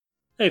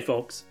Hey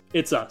folks,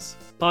 it's us,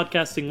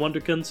 podcasting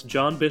wonderkins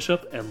John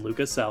Bishop and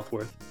Lucas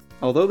Southworth.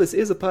 Although this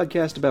is a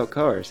podcast about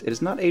cars, it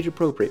is not age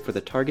appropriate for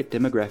the target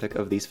demographic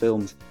of these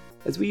films,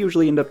 as we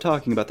usually end up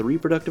talking about the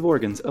reproductive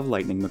organs of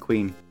Lightning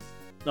McQueen.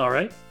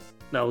 Alright,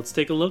 now let's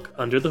take a look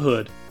under the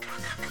hood.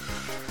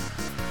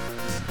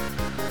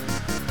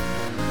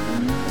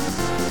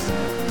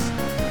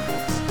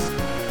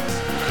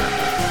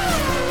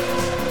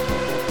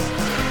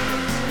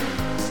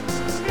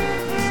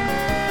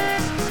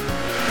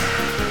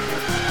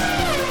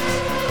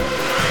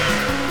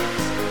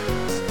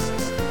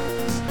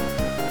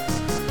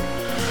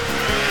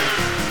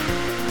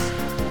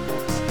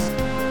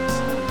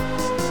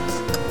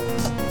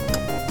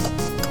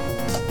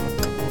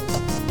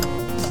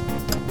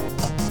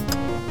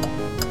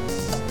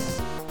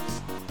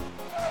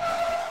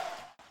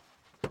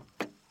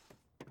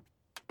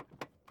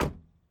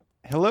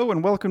 Hello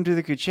and welcome to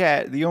the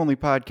Chat, the only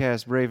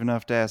podcast brave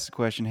enough to ask the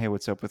question, hey,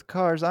 what's up with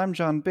cars? I'm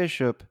John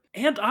Bishop.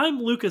 And I'm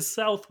Lucas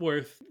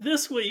Southworth.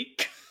 This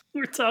week,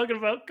 we're talking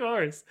about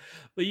cars.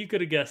 But you could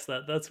have guessed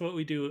that. That's what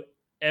we do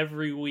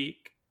every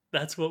week.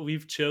 That's what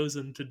we've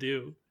chosen to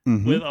do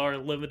with our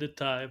limited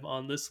time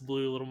on this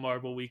blue little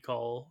marble we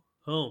call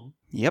home.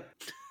 Yep.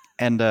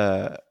 And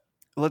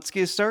let's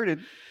get started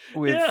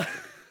with,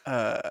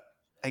 I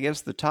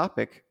guess, the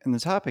topic. And the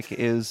topic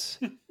is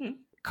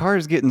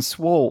cars getting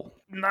swole.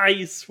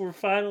 Nice. We're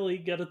finally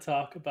going to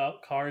talk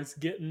about cars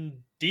getting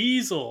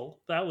diesel.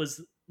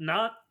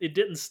 It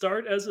didn't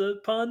start as a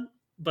pun,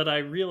 but I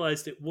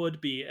realized it would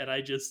be, and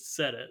I just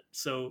said it.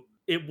 So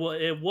it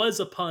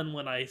was a pun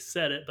when I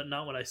said it, but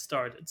not when I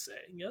started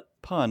saying it.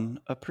 Pun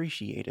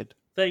appreciated.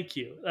 Thank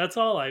you. That's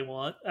all I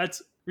want.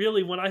 That's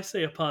really, when I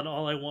say a pun,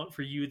 all I want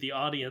for you, the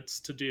audience,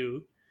 to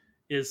do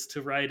is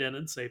to write in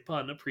and say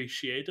pun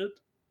appreciated.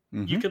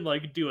 You can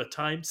do a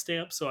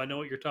timestamp so I know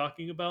what you're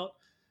talking about.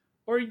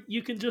 Or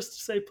you can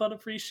just say pun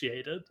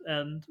appreciated,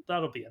 and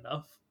that'll be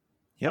enough.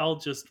 Yep. I'll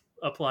just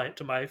apply it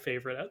to my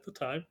favorite at the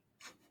time.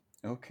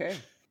 Okay.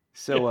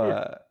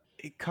 So,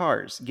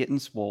 cars getting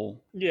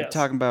swole. Yes. We're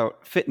talking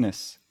about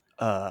fitness.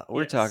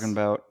 We're talking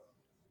about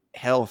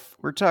health.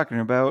 We're talking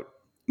about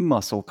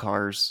muscle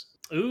cars.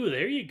 Ooh,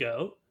 there you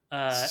go.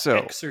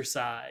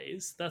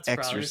 Exercise. That's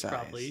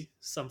probably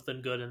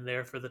something good in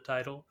there for the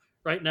title.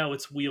 Right now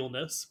it's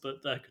Wheel-ness,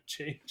 but that could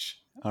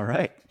change. All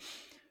right.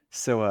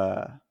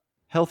 So,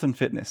 health and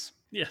fitness.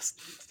 Yes.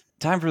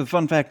 Time for the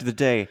fun fact of the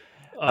day.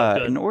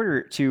 In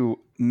order to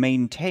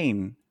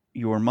maintain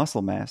your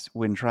muscle mass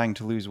when trying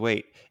to lose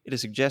weight, it is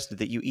suggested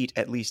that you eat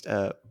at least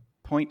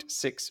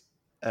 0.6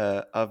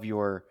 of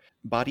your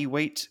body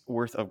weight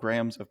worth of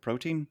grams of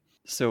protein.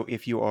 So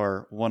if you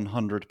are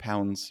 100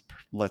 pounds,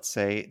 let's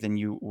say, then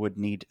you would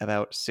need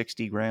about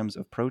 60 grams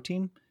of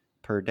protein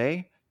per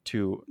day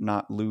to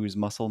not lose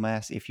muscle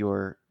mass if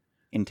you're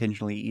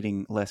intentionally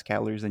eating less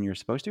calories than you're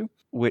supposed to,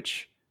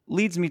 which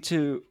leads me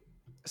to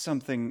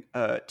something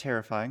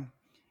terrifying.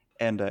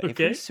 And if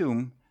we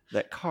assume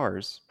that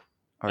cars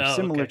are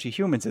similar to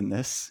humans in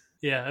this...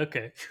 Yeah,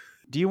 okay.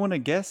 Do you want to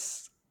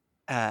guess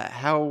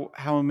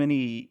how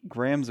many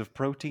grams of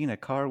protein a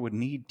car would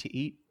need to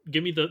eat?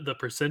 Give me the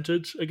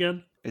percentage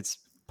again. It's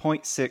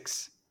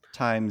 0.6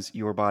 times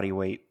your body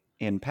weight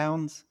in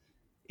pounds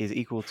is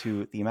equal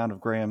to the amount of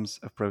grams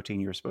of protein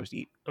you're supposed to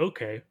eat.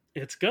 Okay.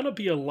 It's going to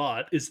be a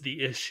lot is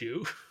the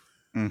issue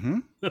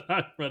that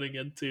I'm running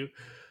into.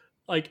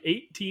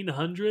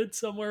 1,800,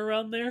 somewhere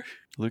around there.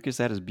 Lucas,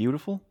 that is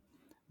beautiful.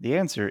 The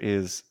answer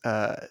is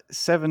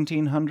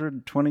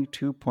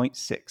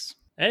 1,722.6.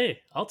 Hey,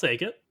 I'll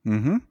take it.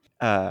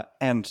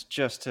 And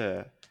just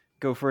to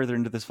go further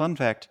into this fun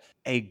fact,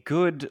 a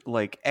good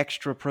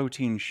extra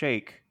protein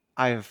shake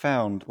I have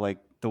found,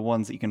 the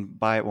ones that you can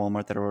buy at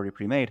Walmart that are already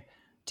pre-made,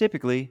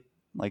 typically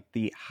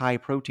the high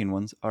protein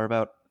ones are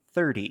about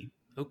 30.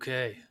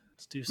 Okay,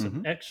 let's do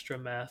some extra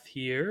math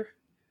here.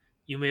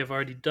 You may have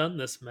already done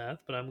this math,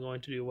 but I'm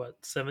going to do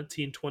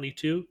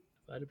 1722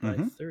 divided by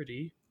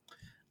 30.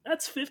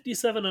 That's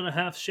 57 and a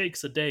half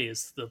shakes a day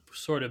is the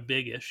sort of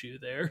big issue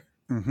there.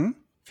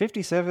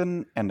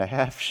 57 and a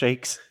half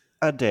shakes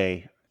a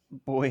day.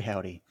 Boy,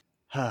 howdy.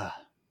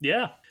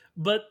 Yeah,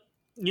 but,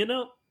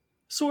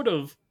 sort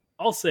of,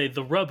 I'll say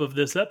the rub of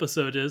this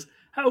episode is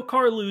how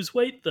car lose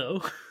weight,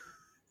 though.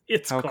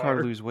 How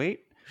car lose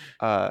weight?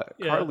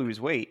 Car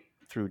lose weight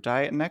through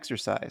diet and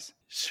exercise.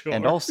 Sure.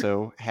 And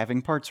also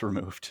having parts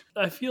removed.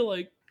 I feel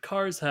like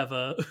cars have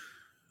a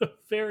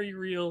very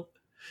real,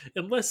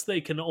 unless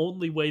they can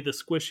only weigh the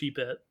squishy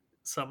bit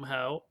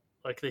somehow,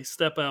 they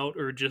step out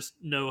or just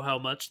know how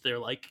much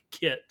their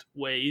kit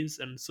weighs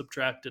and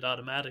subtract it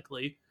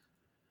automatically,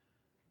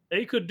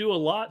 they could do a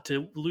lot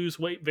to lose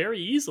weight very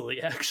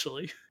easily,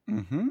 actually.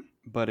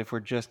 But if we're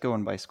just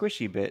going by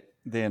squishy bit,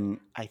 then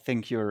I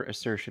think your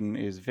assertion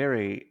is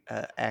very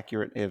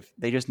accurate. If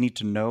they just need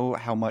to know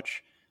how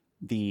much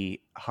the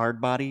hard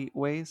body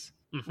weighs,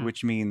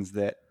 which means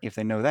that if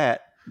they know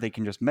that, they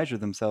can just measure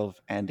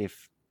themselves, and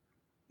if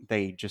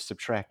they just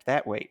subtract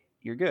that weight,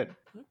 you're good.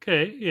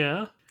 Okay,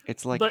 yeah.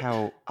 It's like But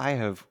how I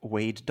have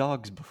weighed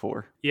dogs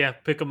before. yeah,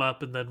 pick them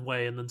up and then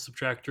weigh and then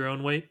subtract your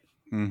own weight.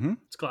 Mm-hmm.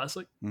 It's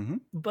classic. Mm-hmm.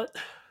 But,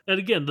 and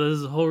again, this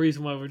is the whole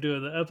reason why we're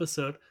doing the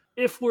episode.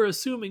 If we're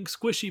assuming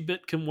Squishy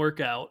Bit can work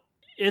out,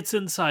 it's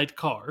inside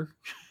car.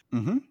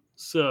 Mm-hmm.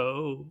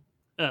 So,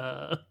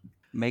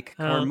 Make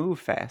car uh, move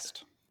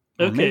fast.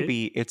 Or okay.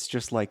 maybe it's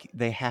just like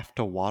they have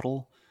to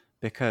waddle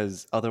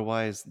because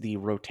otherwise the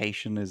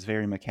rotation is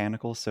very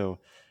mechanical, so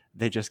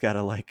they just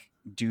gotta like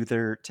do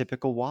their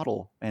typical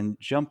waddle and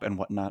jump and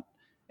whatnot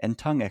and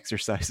tongue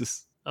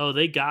exercises. Oh,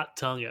 they got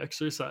tongue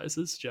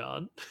exercises,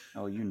 John.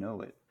 Oh, you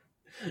know it.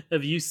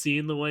 Have you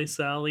seen the way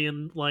Sally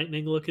and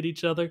Lightning look at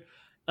each other?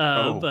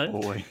 Oh But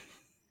boy.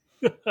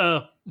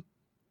 uh,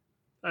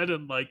 I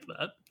didn't like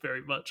that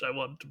very much. I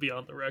wanted to be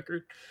on the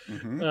record.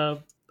 Mm-hmm.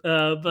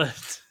 Uh,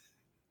 but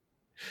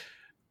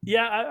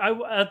yeah,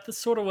 that's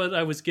sort of what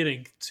I was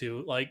getting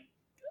to. Like,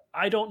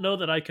 I don't know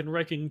that I can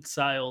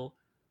reconcile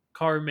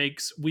car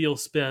makes wheel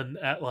spin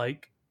at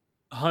like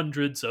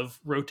hundreds of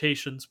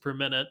rotations per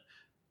minute,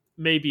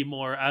 maybe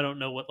more. I don't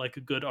know what like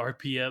a good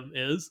RPM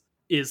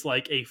is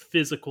like a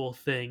physical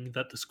thing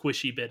that the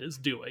squishy bit is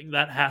doing.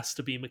 That has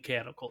to be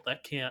mechanical.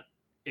 That can't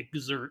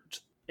exert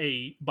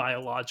a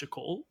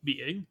biological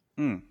being.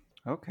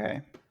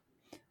 Okay.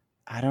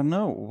 I don't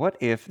know. What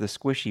if the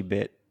squishy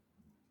bit?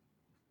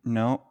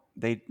 No,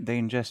 they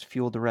ingest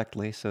fuel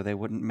directly, so they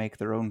wouldn't make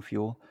their own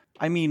fuel.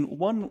 I mean,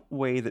 one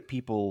way that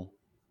people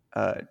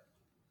uh,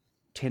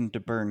 tend to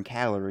burn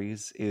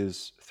calories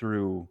is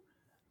through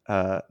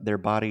their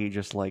body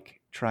just like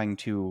trying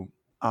to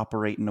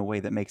operate in a way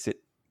that makes it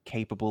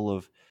capable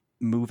of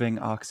moving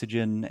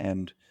oxygen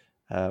and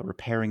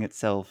repairing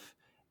itself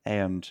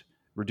and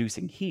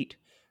reducing heat.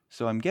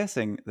 So I'm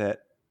guessing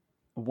that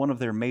one of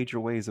their major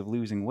ways of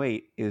losing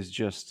weight is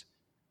just,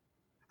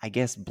 I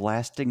guess,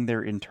 blasting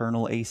their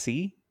internal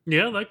AC.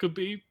 Yeah, that could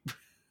be.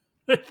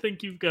 I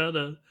think you've got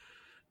a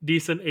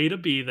decent A to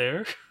B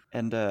there.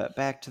 And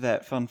back to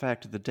that fun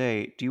fact of the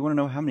day, do you want to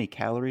know how many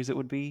calories it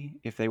would be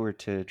if they were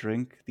to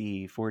drink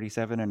the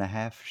 47 and a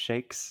half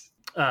shakes?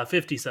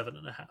 57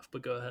 and a half,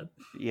 but go ahead.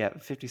 Yeah,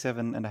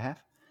 57 and a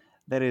half.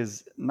 That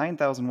is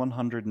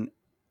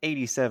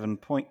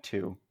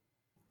 9,187.2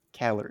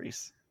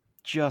 calories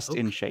just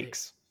in Okay.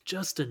 shakes.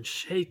 Just in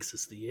shakes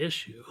is the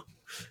issue.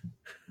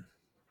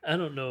 I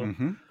don't know.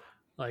 Mm-hmm.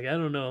 Like, I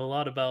don't know a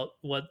lot about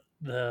what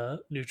the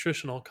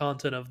nutritional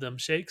content of them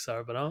shakes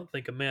are, but I don't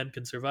think a man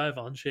can survive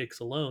on shakes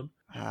alone.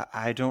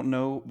 I don't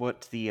know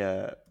what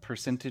the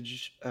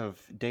percentage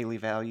of daily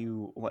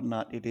value,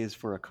 whatnot, it is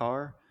for a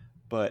car,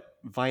 but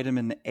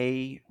vitamin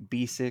A,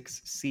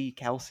 B6, C,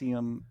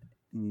 calcium,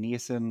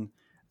 niacin,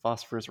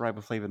 phosphorus,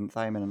 riboflavin,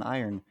 thiamine, and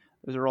iron,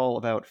 those are all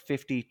about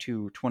 50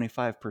 to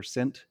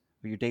 25%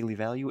 of your daily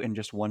value in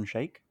just one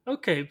shake.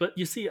 Okay, but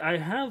you see, I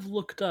have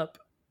looked up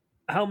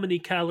how many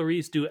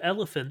calories do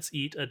elephants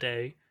eat a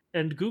day,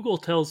 and Google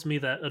tells me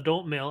that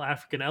adult male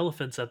African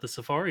elephants at the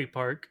safari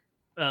park,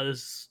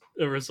 is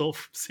a result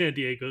from San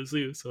Diego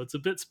Zoo, so it's a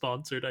bit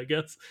sponsored, I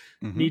guess,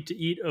 Mm-hmm. need to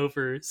eat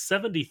over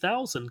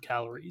 70,000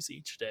 calories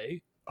each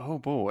day. Oh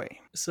boy.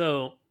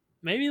 So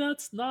maybe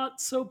that's not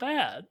so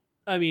bad.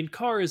 I mean,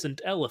 car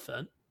isn't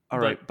elephant, All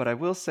but right, but I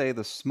will say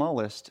the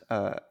smallest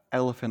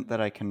elephant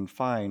that I can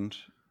find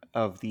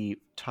of the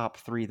top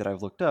three that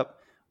I've looked up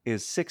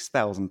is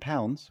 6,000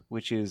 pounds,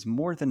 which is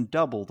more than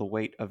double the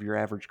weight of your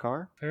average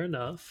car. fair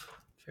enough.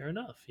 Fair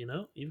enough. You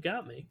know, you've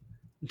got me.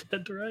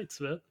 Dead to rights,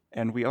 man.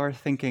 And we are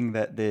thinking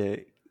that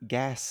the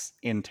gas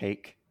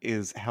intake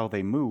is how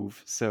they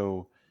move,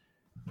 so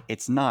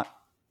it's not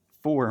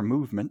for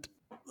movement.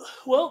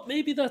 Well,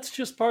 maybe that's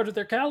just part of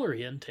their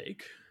calorie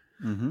intake,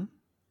 Mm-hmm.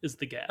 is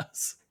the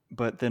gas.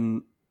 But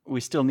then we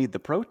still need the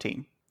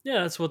protein.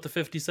 Yeah, that's what the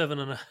 57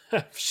 and a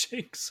half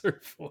shakes are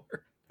for.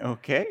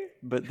 Okay,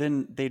 but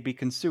then they'd be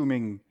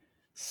consuming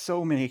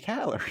so many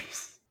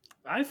calories.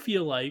 I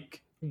feel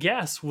like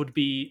gas would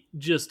be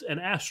just an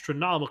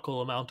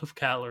astronomical amount of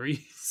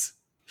calories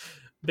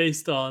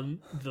based on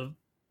the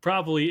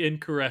probably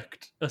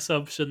incorrect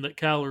assumption that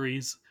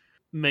calories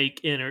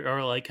make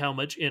or like how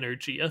much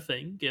energy a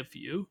thing give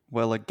you.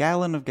 Well, a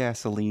gallon of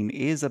gasoline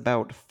is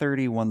about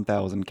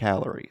 31,000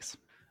 calories.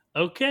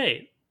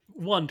 Okay,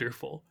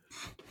 wonderful.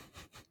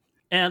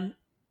 And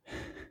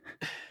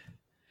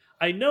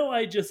I know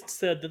I just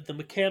said that the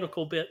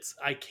mechanical bits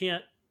I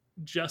can't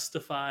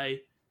justify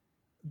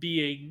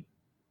being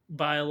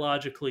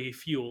biologically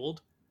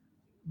fueled,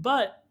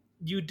 but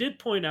you did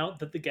point out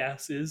that the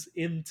gas is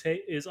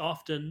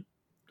often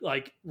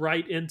like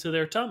right into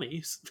their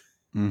tummies.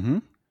 Mm-hmm.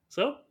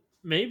 So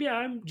maybe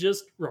I'm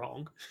just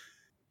wrong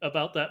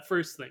about that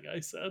first thing I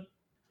said.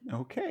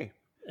 Okay.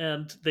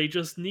 And they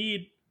just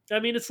need, I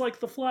mean, it's like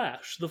the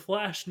Flash. The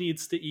Flash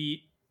needs to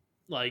eat,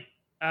 like,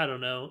 I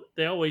don't know,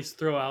 they always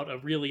throw out a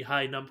really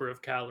high number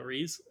of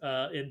calories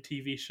in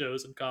TV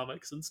shows and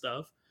comics and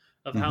stuff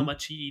of how Mm-hmm.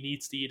 much he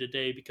needs to eat a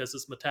day because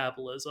his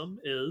metabolism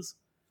is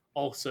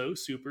also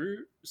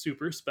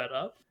super sped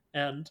up.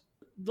 And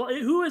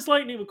who is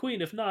Lightning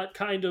McQueen if not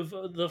kind of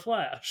the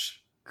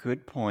Flash?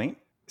 Good point.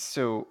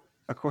 So,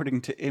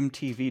 according to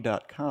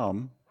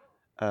MTV.com,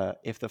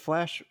 If the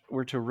Flash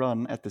were to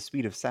run at the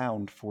speed of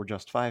sound for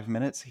just 5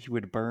 minutes, he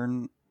would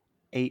burn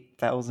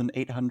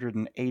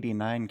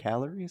 8,889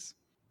 calories.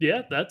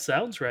 Yeah, that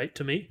sounds right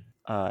to me.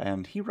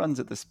 And he runs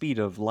at the speed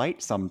of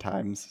light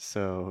sometimes,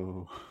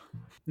 so...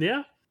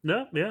 Yeah,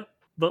 no, yeah.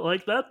 But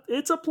like that,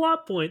 it's a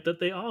plot point that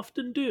they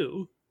often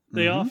do.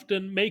 They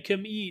often make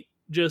him eat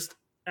just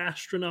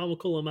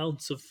astronomical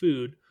amounts of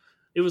food.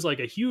 It was like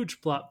a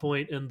huge plot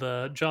point in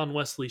the John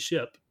Wesley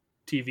Shipp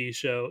TV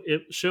show.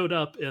 It showed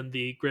up in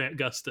the Grant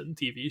Gustin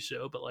TV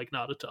show, but like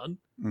not a ton.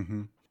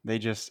 They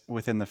just,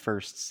 within the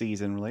first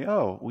season, were like,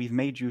 oh, we've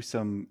made you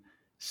some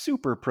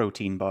super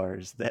protein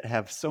bars that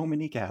have so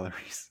many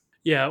calories.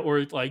 Yeah,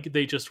 or like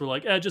they just were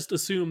like, just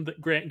assume that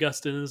Grant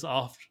Gustin is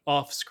off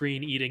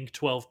screen eating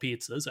 12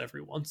 pizzas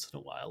every once in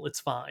a while. It's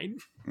fine.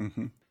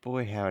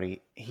 Boy,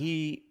 howdy.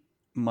 He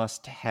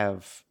must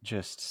have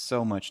just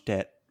so much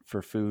debt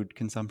for food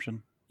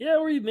consumption. Yeah,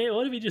 or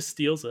what if he just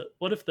steals it?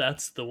 What if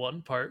that's the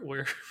one part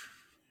where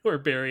where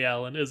Barry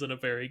Allen isn't a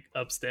very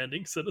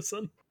upstanding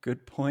citizen?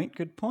 Good point,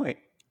 good point.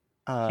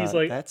 He's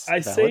like, That's I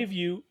valid. save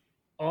you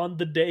on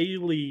the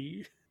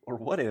daily. Or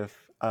what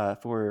if,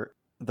 for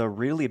the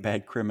really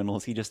bad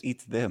criminals, he just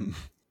eats them?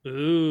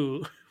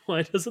 Ooh,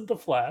 why doesn't the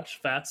Flash,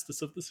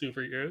 fastest of the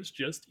superheroes,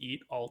 just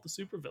eat all the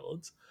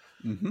supervillains?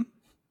 And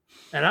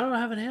I don't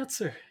have an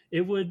answer.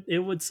 It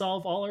would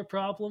solve all our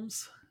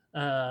problems.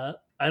 I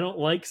don't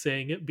like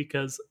saying it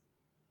because,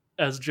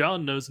 as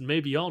John knows, and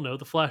maybe y'all know,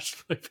 the Flash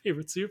is my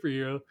favorite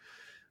superhero.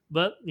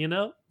 But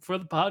for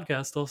the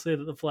podcast, I'll say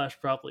that the Flash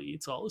probably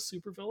eats all his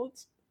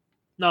supervillains.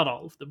 Not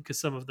all of them, because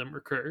some of them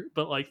recur,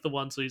 but like the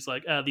ones where he's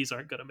like, these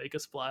aren't going to make a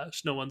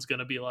splash. No one's going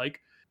to be like,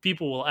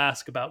 people will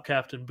ask about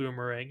Captain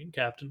Boomerang and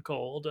Captain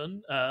Cold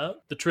and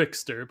the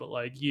Trickster, but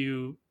like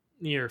I'm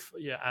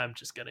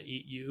just going to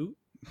eat you.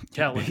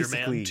 Calendar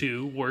Man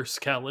 2, worse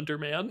Calendar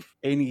Man.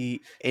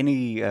 Any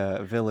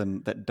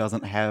villain that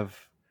doesn't have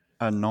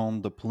a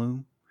nom de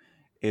plume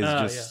is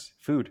just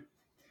food.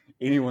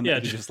 Anyone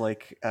that he's just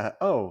like,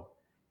 oh,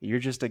 you're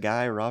just a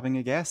guy robbing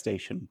a gas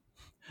station.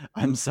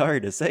 I'm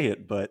sorry to say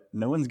it, but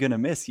no one's going to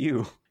miss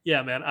you.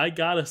 Yeah, man, I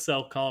gotta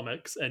sell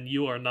comics, and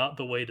you are not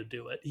the way to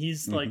do it.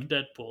 He's like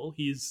Deadpool.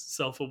 He's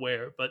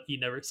self-aware, but he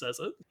never says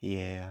it.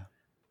 Yeah.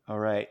 All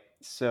right.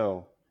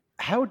 So,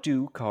 how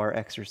do Car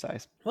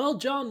exercise? Well,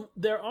 John,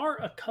 there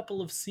are a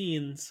couple of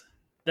scenes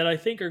that I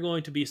think are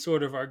going to be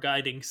sort of our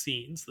guiding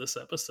scenes this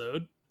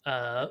episode.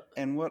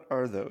 And what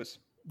are those?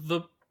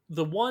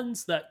 The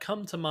ones that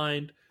come to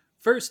mind,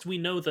 first, we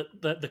know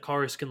that the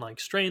cars can like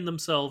strain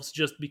themselves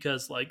just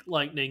because like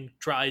Lightning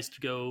tries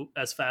to go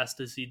as fast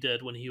as he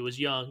did when he was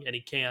young and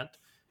he can't,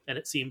 and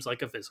it seems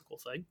like a physical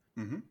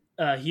thing.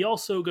 He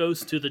also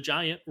goes to the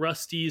giant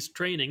Rusty's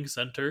training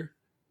center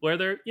where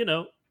they're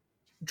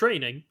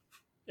training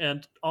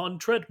and on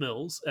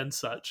treadmills and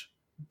such.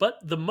 But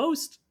the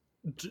most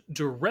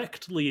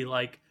directly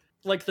like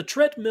the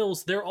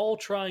treadmills, they're all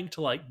trying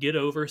to like get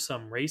over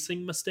some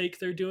racing mistake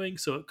they're doing,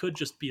 so it could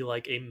just be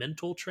like a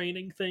mental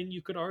training thing,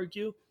 you could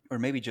argue, or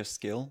maybe just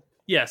skill.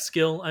 Yeah,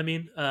 skill, I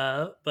mean.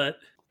 But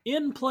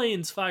in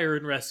Planes Fire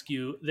and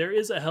Rescue, there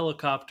is a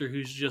helicopter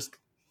who's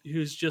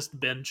just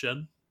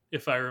benching,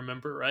 if I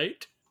remember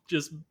right,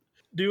 just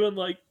doing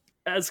like,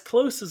 as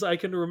close as I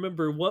can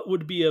remember, what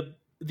would be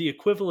the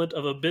equivalent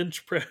of a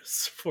bench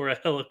press for a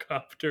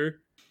helicopter,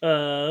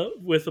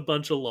 with a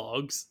bunch of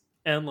logs.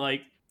 And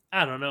like,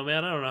 I don't know,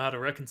 man. I don't know how to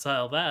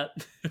reconcile that.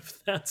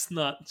 If that's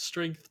not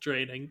strength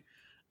training,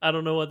 I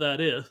don't know what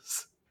that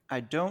is. I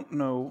don't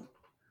know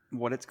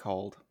what it's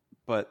called,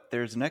 but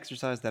there's an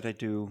exercise that I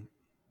do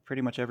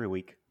pretty much every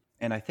week.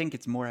 And I think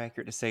it's more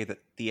accurate to say that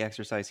the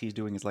exercise he's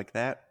doing is like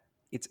that.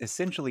 It's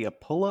essentially a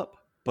pull-up,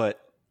 but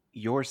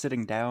you're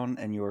sitting down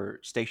and you're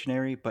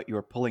stationary, but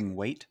you're pulling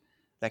weight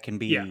that can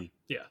be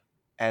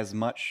as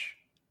much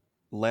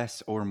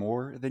less or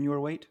more than your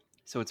weight.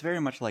 So it's very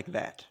much like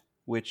that,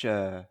 which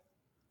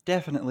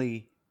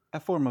definitely a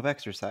form of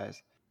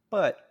exercise.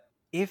 But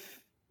if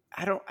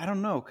I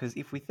don't know, because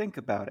if we think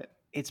about it,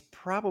 it's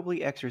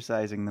probably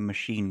exercising the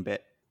machine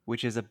bit,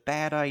 which is a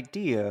bad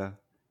idea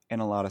in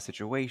a lot of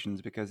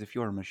situations, because if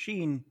you're a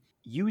machine,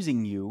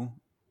 using you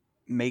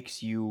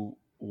makes you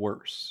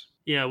worse.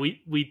 Yeah,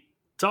 we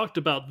talked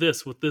about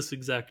this with this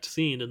exact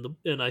scene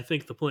in I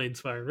think the Planes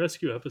Fire and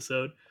Rescue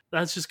episode.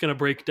 That's just going to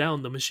break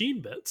down the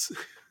machine bits.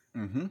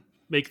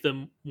 Make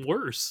them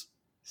worse.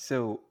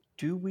 So,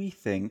 do we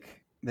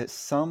think that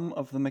some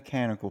of the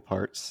mechanical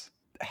parts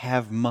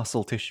have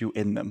muscle tissue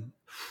in them?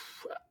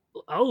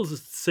 I'll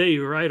just say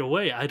right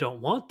away, I don't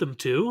want them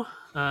to.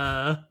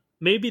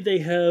 Maybe they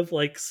have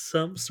like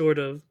some sort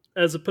of,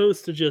 as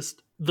opposed to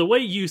just the way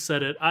you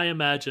said it, I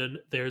imagine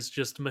there's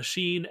just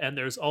machine and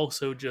there's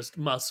also just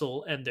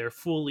muscle, and they're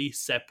fully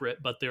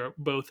separate, but they're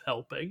both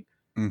helping.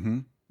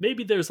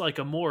 Maybe there's like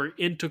a more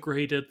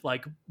integrated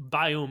like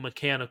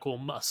biomechanical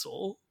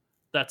muscle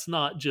that's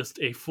not just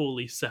a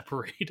fully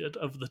separated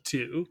of the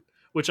two,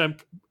 which I'm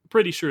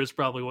pretty sure is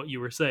probably what you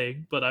were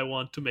saying, but I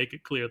want to make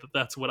it clear that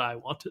that's what I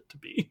want it to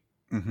be.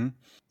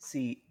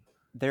 See,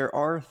 there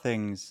are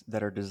things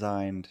that are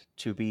designed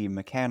to be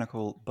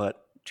mechanical,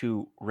 but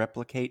to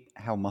replicate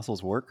how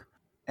muscles work.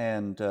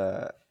 And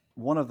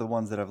one of the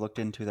ones that I've looked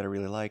into that I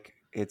really like,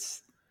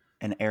 it's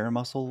an air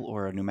muscle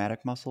or a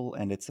pneumatic muscle,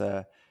 and it's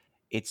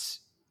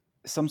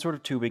some sort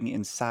of tubing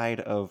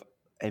inside of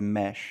a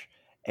mesh,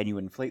 and you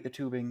inflate the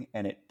tubing,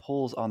 and it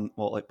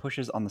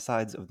pushes on the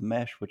sides of the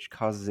mesh, which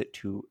causes it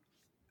to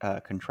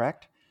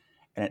contract,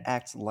 and it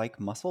acts like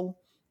muscle.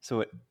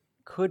 So it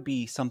could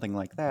be something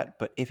like that.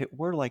 But if it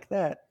were like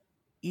that,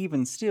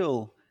 even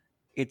still,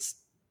 it's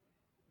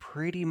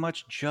pretty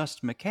much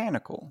just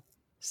mechanical.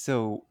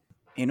 So,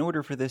 in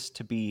order for this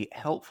to be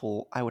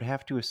helpful, I would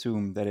have to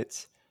assume that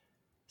it's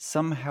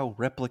somehow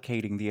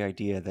replicating the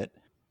idea that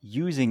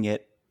using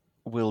it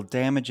will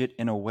damage it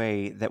in a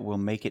way that will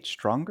make it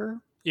stronger.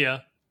 Yeah.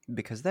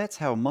 Because that's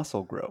how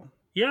muscle grow.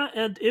 Yeah,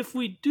 and if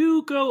we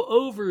do go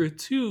over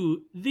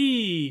to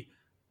the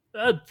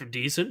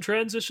decent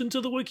transition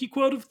to the wiki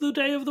quote of the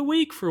day of the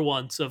week for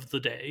once of the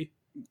day.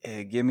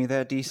 Give me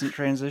that decent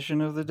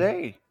transition of the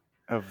day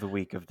of the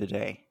week of the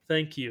day.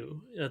 Thank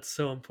you. That's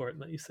so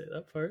important that you say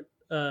that part.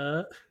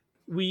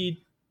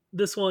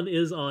 This one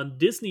is on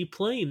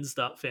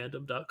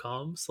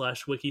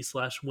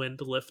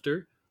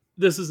disneyplanes.fandom.com/wiki/windlifter.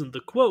 This isn't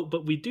the quote,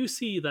 but we do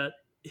see that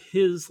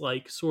his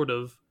like sort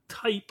of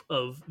type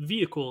of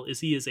vehicle is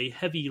he is a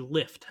heavy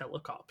lift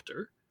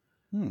helicopter.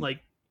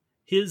 Like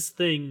his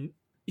thing,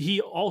 he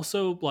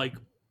also like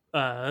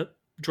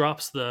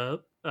drops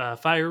the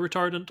fire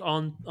retardant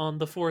on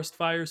the forest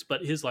fires,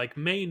 but his like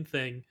main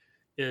thing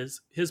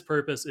is his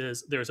purpose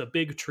is there's a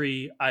big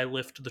tree, I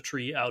lift the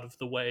tree out of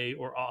the way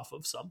or off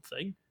of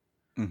something.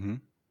 Mm-hmm.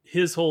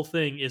 His whole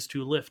thing is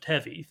to lift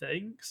heavy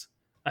things.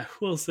 I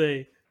will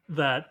say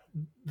that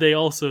they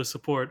also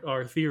support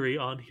our theory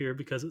on here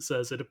because it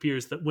says it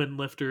appears that when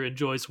Lifter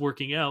enjoys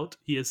working out,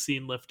 he is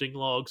seen lifting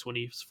logs when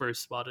he's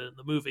first spotted in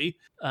the movie.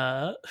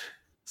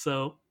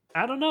 So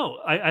I don't know.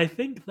 I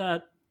think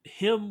that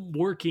him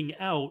working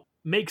out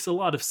makes a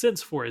lot of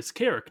sense for his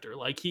character.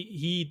 Like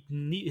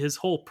his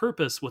whole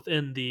purpose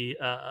within the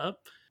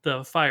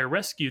fire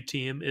rescue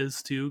team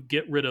is to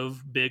get rid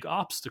of big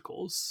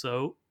obstacles.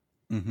 So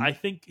I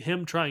think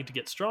him trying to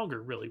get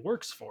stronger really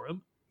works for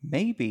him.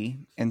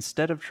 Maybe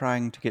instead of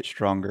trying to get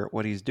stronger,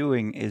 what he's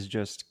doing is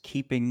just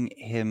keeping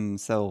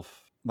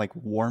himself like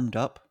warmed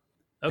up.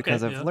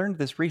 Because I've learned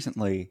this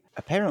recently.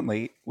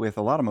 Apparently, with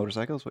a lot of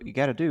motorcycles, what you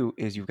got to do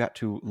is you've got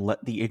to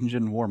let the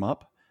engine warm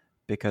up,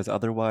 because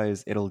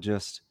otherwise it'll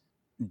just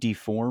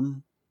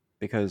deform.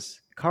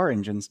 Because car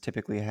engines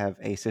typically have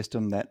a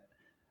system that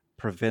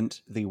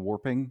prevent the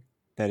warping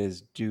that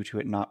is due to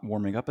it not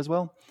warming up as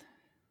well.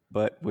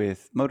 But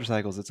with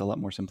motorcycles, it's a lot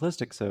more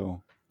simplistic,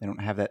 so they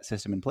don't have that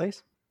system in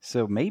place.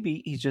 So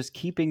maybe he's just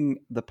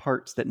keeping the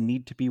parts that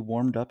need to be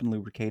warmed up and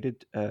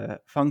lubricated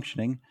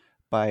functioning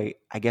by,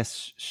 I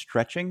guess,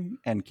 stretching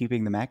and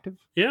keeping them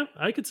active. Yeah,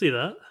 I could see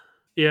that.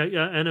 Yeah,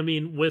 and I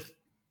mean, with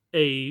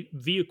a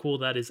vehicle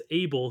that is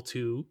able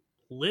to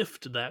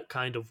lift that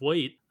kind of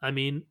weight, I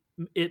mean,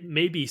 it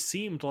maybe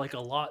seemed like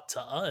a lot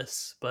to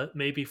us, but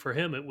maybe for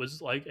him it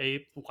was like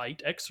a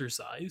light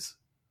exercise.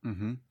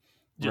 Mm-hmm.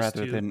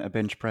 Rather than a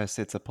bench press,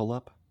 it's a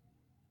pull-up.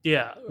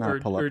 Yeah, not a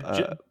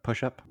pull-up,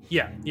 push-up.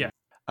 Yeah.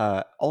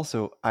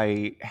 Also,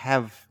 I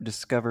have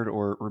discovered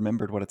or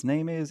remembered what its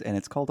name is, and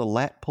it's called a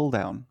lat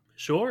pull-down.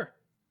 Sure.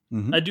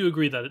 Mm-hmm. I do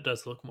agree that it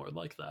does look more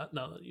like that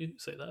now that you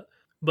say that.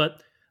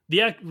 But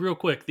real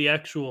quick, the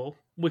actual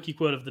wiki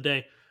quote of the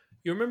day.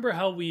 You remember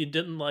how we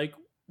didn't like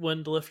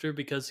Windlifter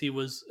because he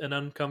was an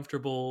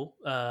uncomfortable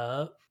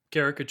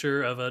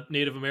caricature of a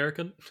Native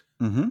American?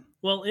 Mm-hmm.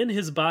 Well, in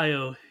his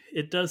bio,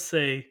 it does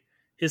say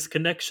his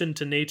connection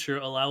to nature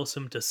allows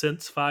him to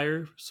sense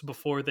fires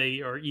before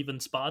they are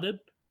even spotted.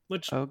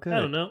 Which, I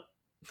don't know.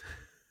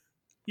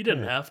 You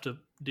didn't have to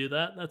do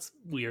that. That's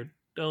weird.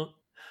 Don't.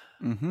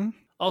 Mm-hmm.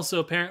 Also,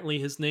 apparently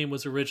his name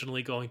was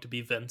originally going to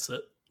be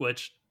Vincent,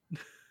 which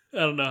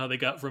I don't know how they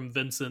got from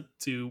Vincent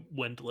to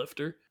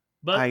Windlifter.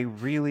 But I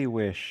really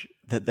wish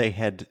that they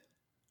had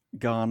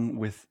gone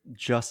with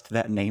just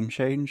that name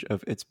change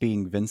of it's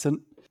being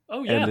Vincent.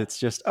 Oh, yeah. And it's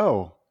just,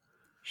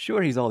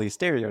 sure, he's all these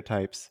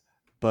stereotypes,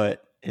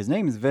 but his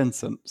name is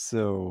Vincent,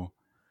 so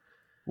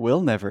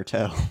we'll never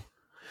tell.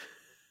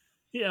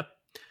 Yeah.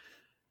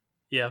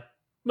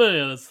 But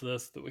yeah,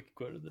 that's the wiki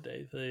quote of the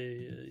day.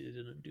 They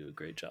didn't do a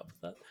great job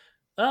with that.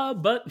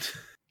 But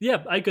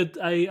yeah, I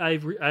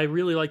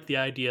really like the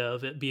idea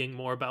of it being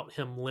more about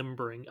him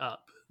limbering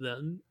up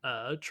than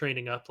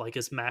training up like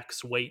his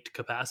max weight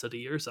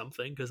capacity or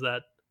something, because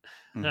that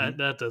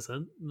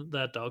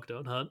dog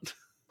don't hunt.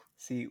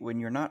 See, when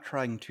you're not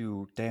trying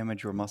to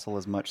damage your muscle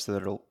as much so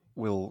that it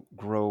will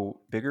grow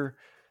bigger,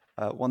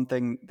 one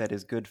thing that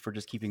is good for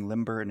just keeping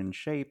limber and in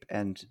shape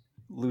and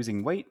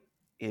losing weight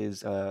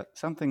is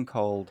something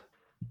called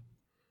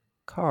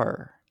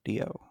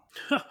cardio.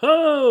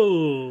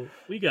 Oh,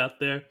 we got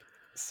there.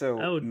 So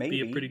that would be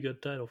a pretty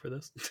good title for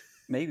this.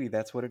 Maybe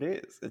that's what it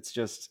is. It's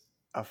just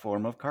a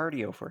form of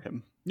cardio for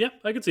him. Yeah,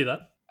 I could see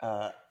that.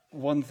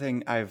 One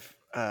thing I've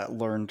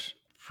learned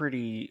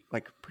pretty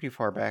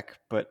far back,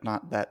 but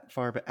not that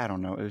far. But I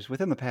don't know. It was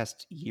within the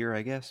past year,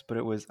 I guess. But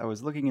I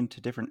was looking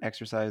into different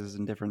exercises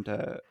and different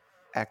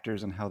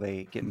actors and how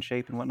they get in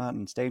shape and whatnot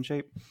and stay in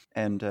shape.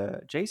 And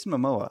Jason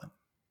Momoa,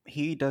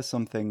 he does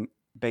something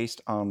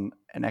based on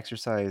an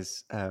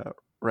exercise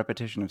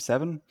repetition of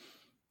 7.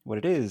 What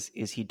it is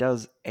he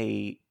does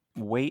a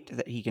weight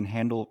that he can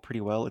handle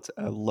pretty well. It's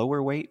a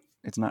lower weight.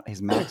 It's not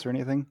his max or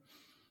anything.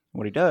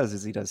 What he does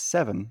is he does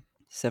 7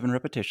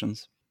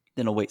 repetitions.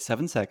 Then he'll wait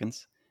 7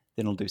 seconds.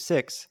 Then he'll do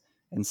 6,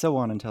 and so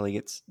on until he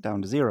gets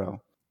down to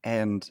 0.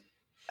 And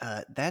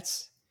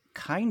that's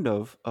kind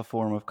of a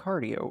form of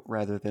cardio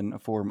rather than a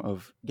form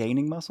of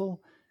gaining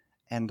muscle.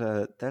 And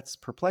that's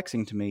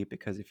perplexing to me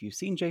because if you've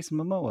seen Jason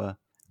Momoa,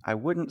 I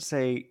wouldn't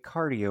say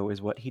cardio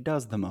is what he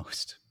does the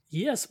most.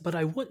 Yes, but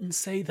I wouldn't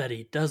say that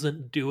he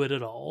doesn't do it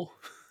at all.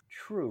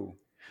 True.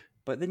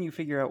 But then you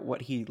figure out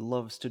what he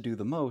loves to do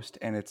the most,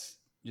 and it's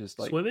just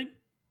like... Swimming?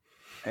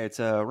 It's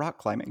rock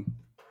climbing.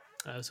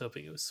 I was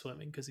hoping it was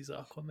swimming because he's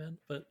Aquaman,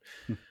 but...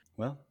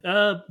 Well...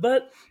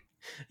 but...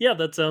 Yeah,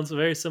 that sounds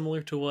very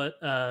similar to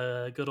what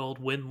good old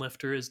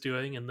Windlifter is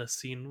doing in the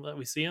scene that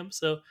we see him.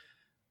 So,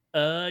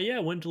 yeah,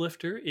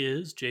 Windlifter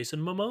is Jason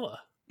Momoa.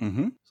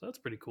 Mm-hmm. So that's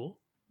pretty cool.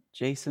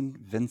 Jason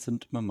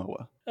Vincent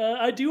Momoa.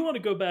 I do want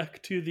to go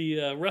back to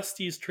the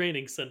Rusty's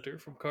Training Center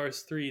from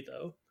Cars 3,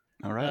 though.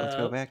 All right, let's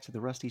go back to the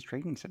Rusty's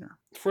Training Center.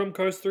 From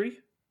Cars 3?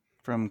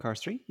 From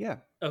Cars 3, yeah.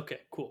 Okay,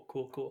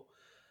 cool.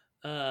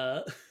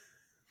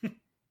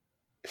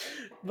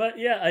 But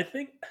yeah, I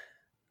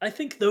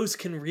think those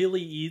can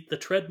really the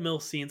treadmill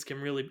scenes can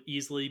really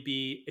easily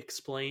be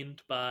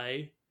explained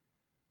by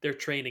their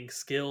training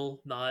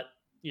skill, not,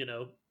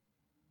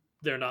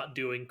 they're not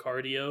doing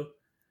cardio.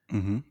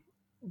 Mm-hmm.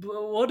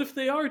 But what if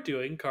they are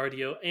doing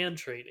cardio and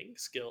training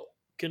skill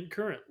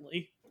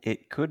concurrently?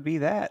 It could be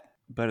that,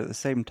 but at the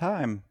same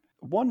time,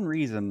 one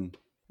reason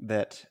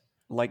that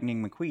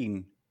Lightning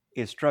McQueen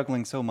is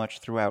struggling so much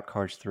throughout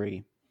Cars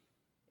 3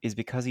 is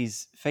because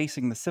he's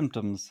facing the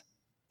symptoms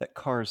that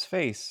cars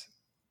face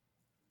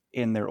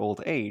in their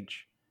old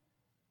age.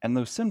 And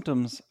those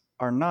symptoms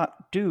are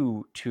not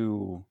due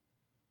to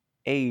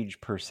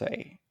age per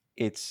se.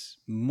 It's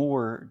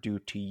more due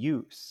to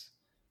use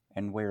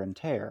and wear and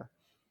tear.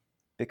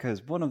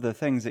 Because one of the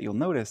things that you'll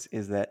notice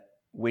is that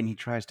when he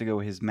tries to go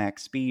his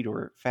max speed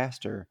or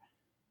faster,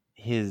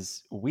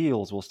 his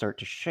wheels will start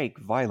to shake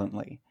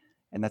violently.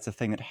 And that's a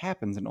thing that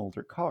happens in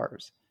older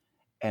cars.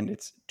 And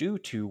it's due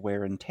to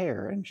wear and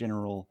tear and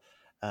general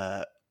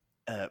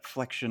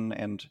flexion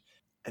and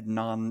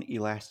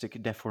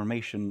non-elastic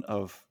deformation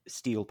of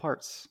steel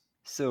parts.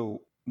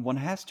 So one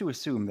has to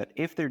assume that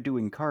if they're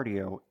doing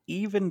cardio,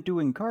 even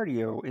doing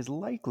cardio is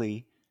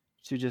likely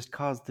to just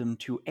cause them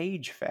to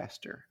age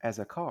faster as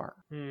a car.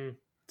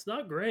 It's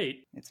not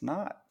great. It's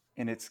not.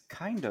 And it's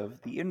kind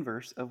of the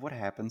inverse of what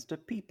happens to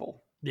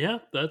people. Yeah,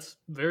 that's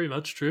very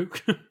much true.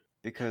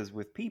 Because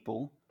with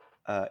people,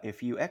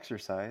 if you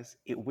exercise,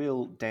 it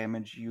will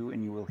damage you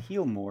and you will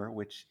heal more,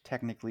 which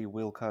technically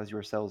will cause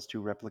your cells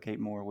to replicate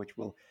more, which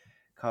will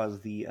cause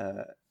the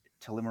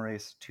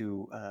telomerase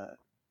to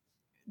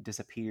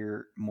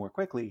disappear more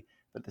quickly.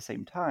 But at the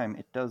same time,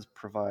 it does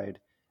provide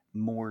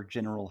more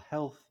general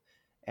health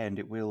and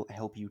it will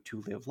help you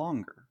to live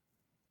longer,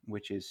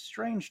 which is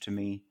strange to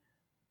me,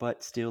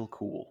 but still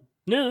cool.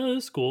 No,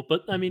 it's cool.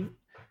 But I mean,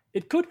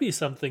 it could be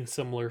something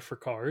similar for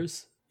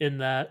cars in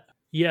that,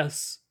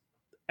 yes,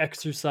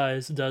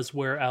 exercise does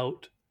wear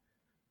out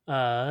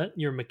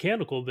your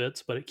mechanical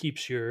bits, but it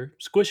keeps your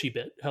squishy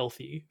bit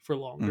healthy for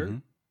longer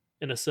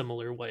in a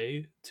similar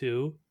way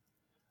to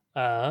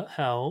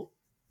how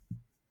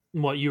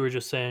what you were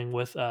just saying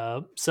with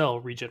cell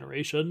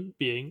regeneration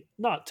being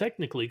not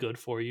technically good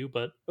for you,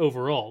 but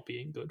overall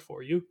being good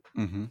for you.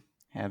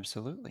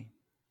 Absolutely.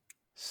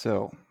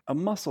 So, a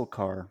muscle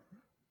car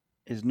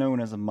is known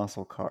as a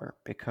muscle car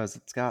because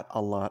it's got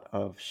a lot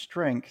of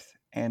strength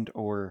and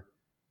or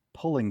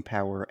pulling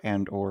power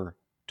and or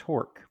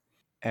torque.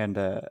 And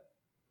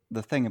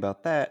the thing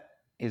about that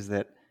is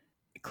that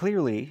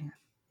clearly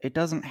it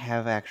doesn't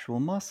have actual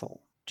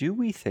muscle. Do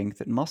we think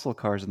that muscle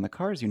cars in the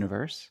Cars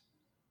universe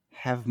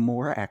have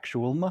more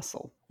actual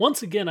muscle?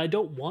 Once again, I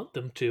don't want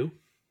them to.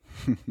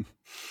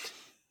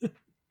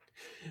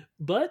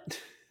 But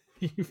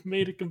you've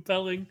made a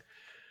compelling,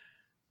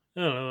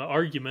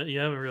 argument. You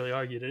haven't really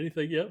argued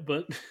anything yet,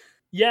 but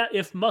yeah,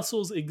 if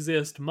muscles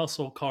exist,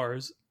 muscle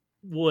cars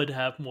would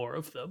have more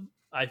of them.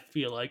 I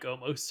feel like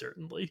almost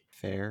certainly.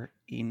 Fair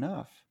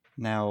enough.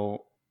 Now,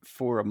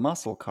 for a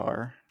muscle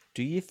car,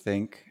 do you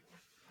think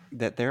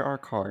that there are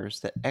cars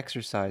that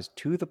exercise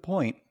to the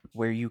point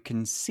where you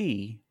can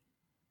see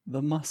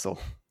the muscle?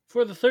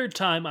 For the third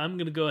time, I'm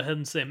going to go ahead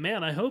and say,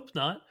 man, I hope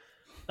not.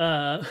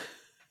 But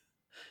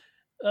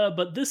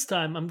this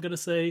time, I'm going to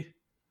say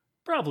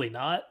probably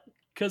not.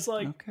 Because,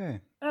 okay.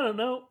 I don't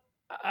know.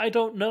 I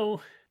don't know.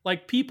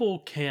 Like, people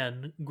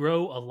can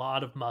grow a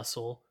lot of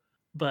muscle,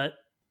 but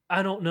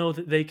I don't know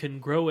that they can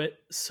grow it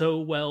so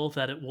well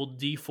that it will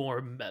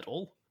deform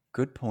metal.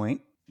 Good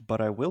point. But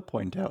I will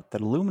point out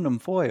that aluminum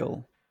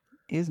foil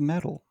is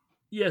metal.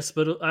 Yes,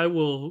 but I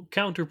will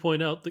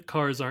counterpoint out that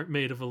cars aren't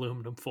made of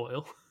aluminum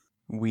foil.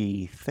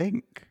 We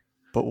think.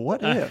 But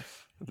what I,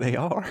 if they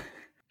are?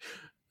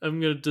 I'm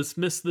going to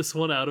dismiss this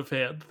one out of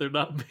hand. They're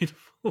not made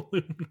of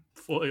aluminum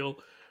foil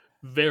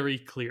very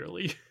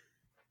clearly.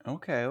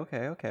 Okay.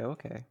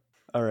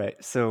 All right,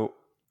 so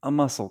a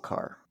muscle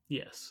car.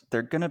 Yes.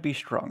 They're going to be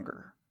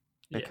stronger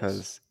Yes.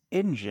 because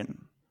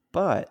engine.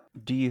 But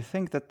do you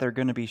think that they're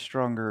going to be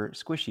stronger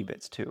squishy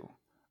bits too?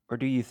 Or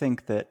do you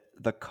think that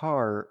the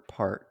car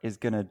part is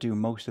going to do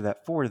most of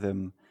that for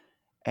them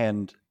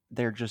and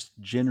they're just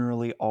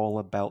generally all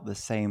about the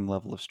same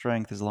level of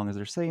strength as long as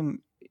they're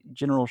same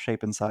general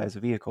shape and size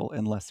vehicle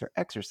unless they're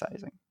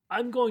exercising?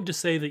 I'm going to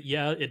say that,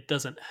 yeah, it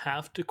doesn't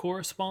have to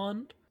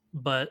correspond,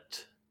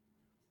 but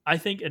I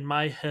think in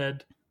my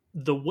head,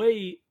 the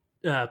way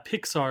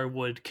Pixar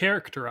would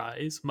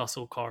characterize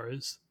muscle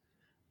cars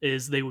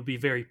is they would be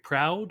very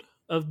proud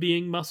of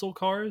being muscle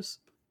cars.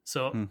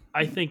 So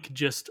I Mm-hmm. think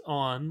just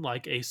on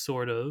like a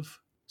sort of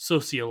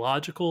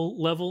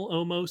sociological level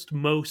almost,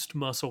 most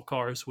muscle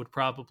cars would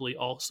probably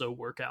also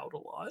work out a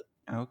lot.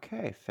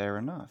 Okay, fair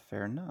enough,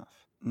 fair enough.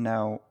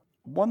 Now,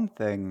 one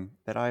thing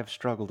that I've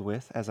struggled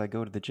with as I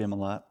go to the gym a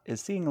lot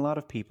is seeing a lot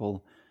of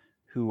people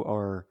who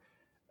are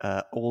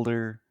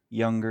older,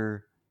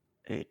 younger,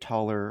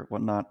 taller,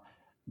 whatnot,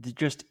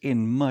 just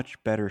in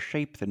much better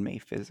shape than me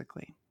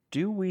physically.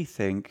 Do we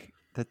think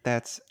that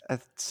that's a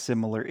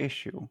similar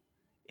issue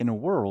in a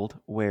world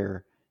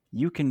where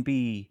you can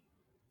be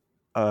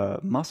a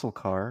muscle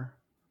car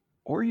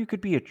or you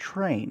could be a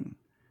train?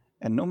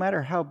 And no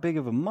matter how big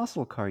of a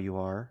muscle car you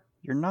are,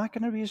 you're not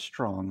going to be as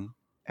strong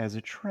as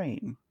a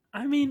train.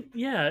 I mean,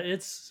 yeah,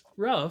 it's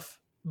rough,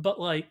 but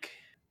like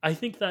I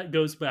think that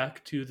goes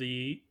back to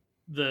the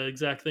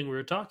exact thing we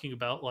were talking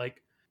about,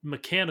 like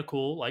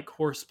mechanical, like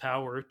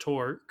horsepower,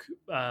 torque,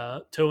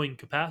 towing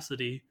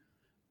capacity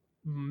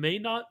may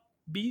not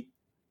be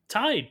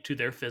tied to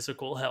their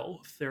physical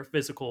health, their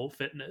physical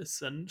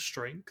fitness and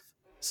strength.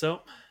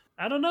 So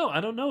I don't know.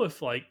 I don't know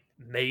if like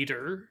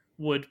Mater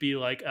would be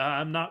like,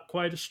 I'm not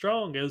quite as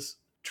strong as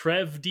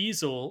Trev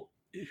Diesel,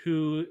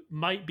 who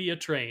might be a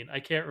train. I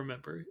can't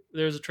remember.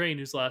 There's a train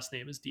whose last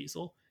name is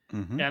Diesel.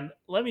 Mm-hmm. And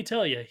let me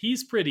tell you,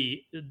 he's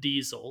pretty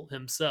Diesel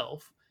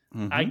himself.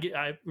 Mm-hmm.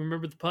 I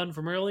remember the pun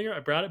from earlier. I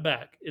brought it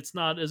back. It's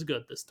not as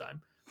good this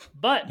time.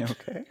 But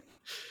Okay.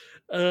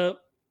 uh,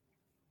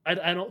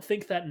 I don't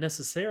think that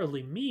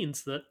necessarily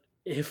means that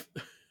if,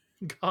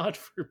 God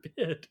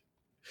forbid,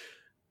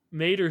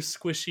 Mater's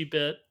squishy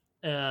bit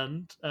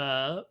and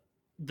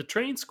the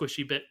train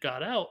squishy bit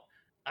got out,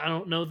 I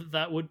don't know that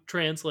that would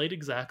translate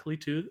exactly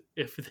to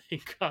if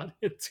they got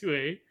into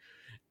a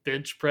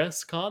bench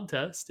press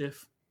contest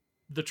if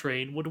the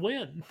train would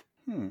win.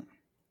 Hmm.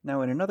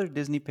 Now, in another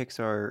Disney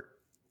Pixar,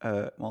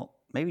 well,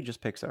 maybe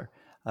just Pixar,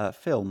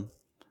 film,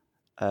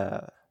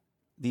 uh,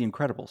 The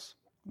Incredibles,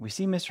 we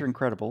see Mr.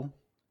 Incredible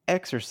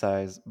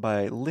exercise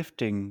by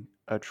lifting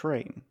a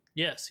train.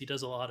 Yes, he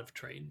does a lot of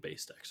train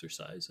based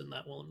exercise in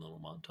that one little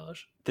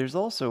montage. There's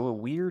also a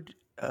weird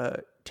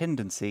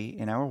tendency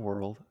in our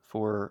world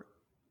for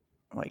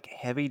like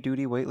heavy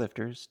duty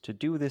weightlifters to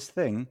do this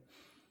thing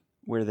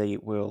where they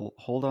will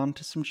hold on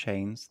to some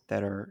chains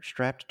that are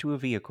strapped to a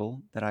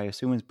vehicle that I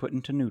assume is put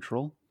into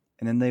neutral,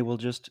 and then they will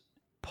just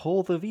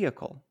pull the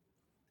vehicle.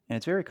 And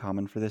it's very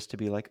common for this to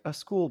be like a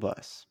school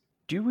bus.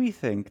 Do we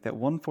think that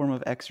one form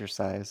of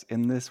exercise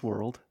in this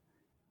world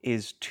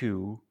is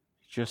to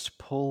just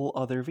pull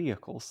other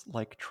vehicles,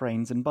 like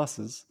trains and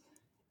buses?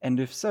 And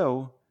if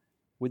so,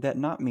 would that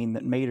not mean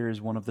that Mater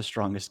is one of the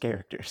strongest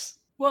characters?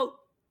 Well,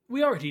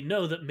 we already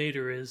know that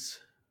Mater is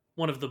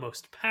one of the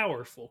most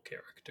powerful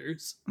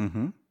characters,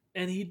 Mm-hmm.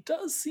 and he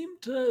does seem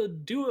to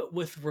do it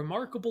with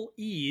remarkable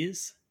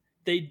ease.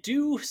 They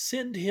do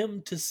send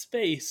him to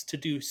space to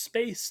do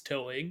space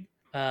towing,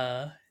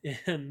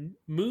 in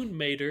Moon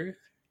Mater,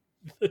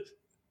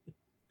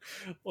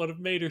 one of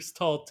Mater's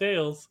tall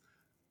tales.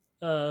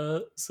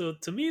 So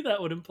to me,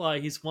 that would imply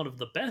he's one of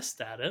the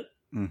best at it.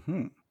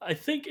 Mm-hmm. I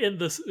think in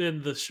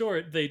the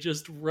short, they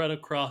just run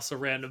across a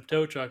random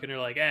tow truck and they're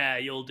like,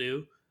 you'll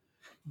do.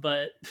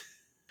 But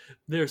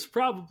there's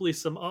probably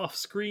some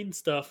off-screen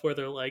stuff where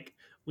they're like,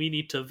 we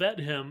need to vet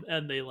him,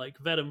 and they like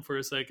vet him for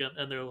a second,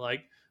 and they're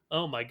like,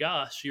 oh my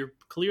gosh, you're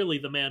clearly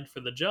the man for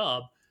the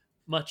job.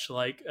 Much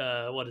like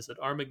what is it,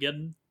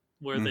 Armageddon,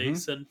 where they Mm-hmm.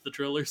 send the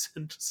drillers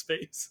into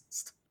space.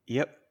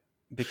 Yep.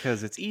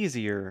 Because it's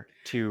easier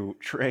to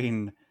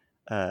train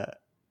uh,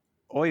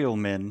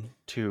 oilmen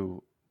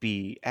to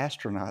be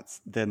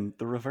astronauts than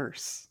the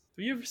reverse.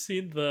 Have you ever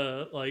seen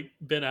the like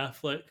Ben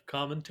Affleck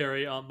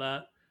commentary on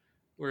that,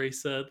 where he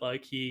said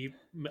like he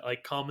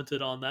like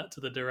commented on that to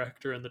the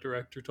director, and the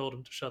director told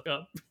him to shut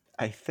up?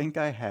 I think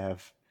I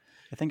have.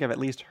 I think I've at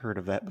least heard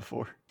of that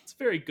before. It's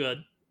very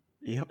good.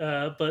 Yep.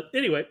 But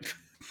anyway,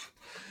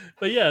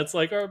 but yeah, it's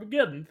like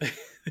Armageddon.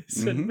 They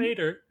sent Mm-hmm.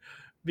 Mater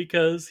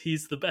because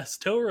he's the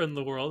best tower in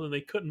the world, and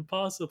they couldn't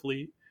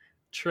possibly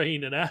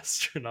train an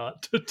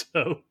astronaut to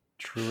tow.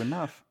 True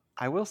enough.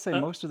 I will say Uh,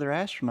 most of their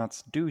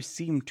astronauts do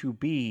seem to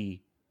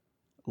be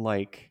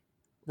like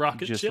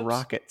rocket just ships.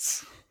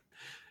 rockets.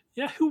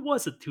 Yeah, who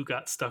was it who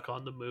got stuck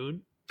on the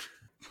moon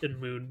in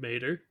Moon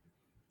Mater?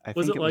 I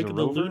Was think it it was a like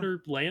the rover.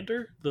 lunar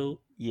lander? The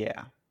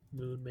Yeah.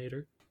 Moon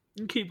Mater.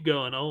 You keep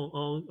going.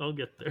 I'll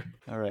get there.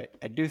 All right.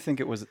 I do think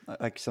it was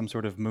like some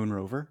sort of moon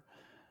rover.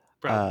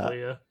 Uh, Probably,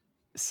 yeah.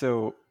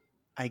 so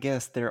I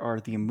guess there are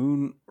the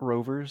moon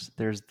rovers,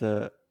 there's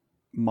the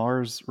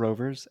Mars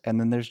rovers, and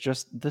then there's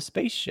just the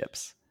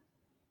spaceships.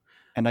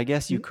 And I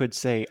guess you could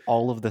say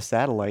all of the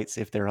satellites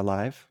if they're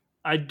alive.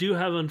 I do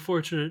have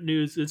unfortunate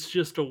news. It's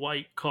just a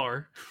white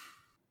car.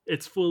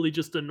 It's fully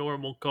just a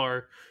normal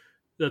car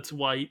that's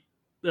white.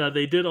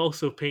 They did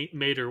also paint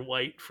Mater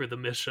white for the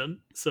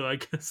mission, so I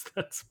guess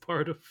that's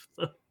part of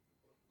the.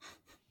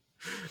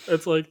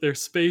 That's like their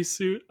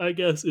spacesuit, I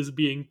guess, is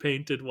being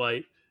painted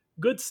white.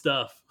 Good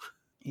stuff.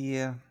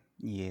 Yeah,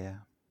 yeah.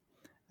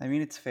 I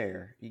mean, it's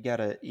fair. You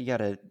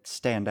gotta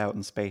stand out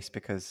in space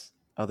because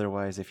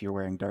otherwise, if you're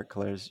wearing dark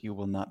colors, you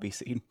will not be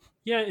seen.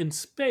 Yeah, in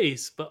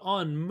space, but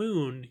on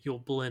Moon you'll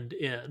blend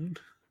in.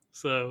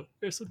 So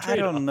there's some I trade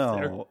don't off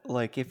there. know.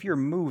 Like, if you're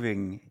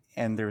moving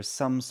and there's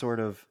some sort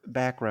of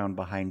background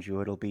behind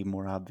you, it'll be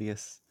more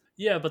obvious.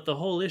 Yeah, but the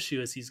whole issue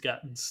is he's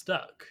gotten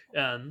stuck.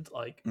 And,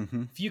 like,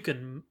 Mm-hmm. if you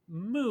can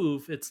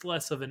move, it's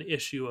less of an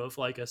issue of,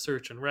 like, a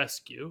search and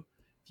rescue.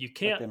 If you But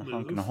can't then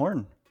honking a move,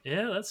 horn.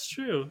 yeah, that's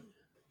true.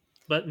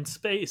 But in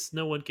space,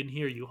 no one can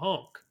hear you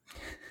honk.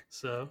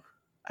 So,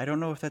 I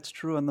don't know if that's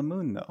true on the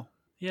moon, though.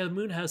 yeah, the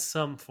moon has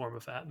some form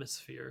of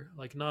atmosphere.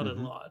 Like, not a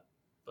Mm-hmm. lot,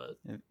 but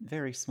A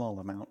very small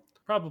amount.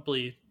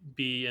 probably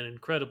be an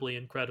incredibly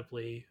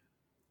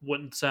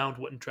wouldn't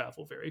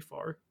travel very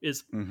far,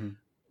 is Mm-hmm.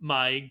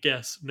 my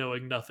guess,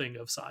 knowing nothing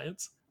of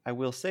science. I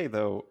will say,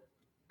 though,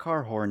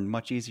 car horn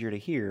much easier to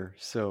hear,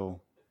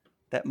 so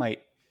that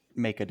might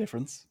make a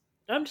difference.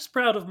 I'm just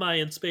proud of my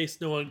in space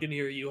no one can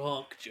hear you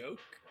honk joke.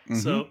 Mm-hmm.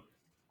 So,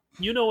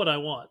 you know what I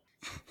want.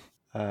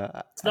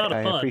 It's not a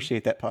I pun.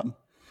 appreciate that pun.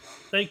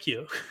 Thank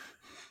you.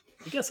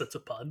 I guess it's a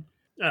pun.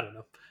 I don't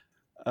know.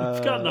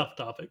 We've gotten Uh, off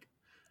topic.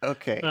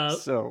 okay, Uh,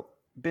 so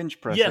binge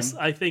yes, pressing.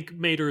 I think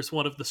Mater is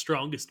one of the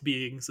strongest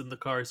beings in the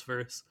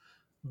Carsverse.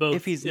 If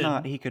Both he's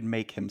not, in. he could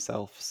make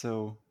himself,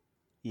 so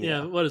Yeah,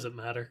 yeah. what does it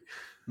matter?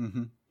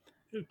 Mm-hmm.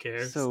 Who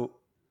cares? So,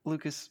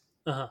 Lucas,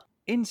 Uh huh.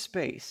 in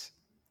space,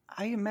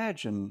 I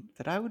imagine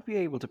that I would be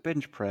able to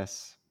bench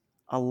press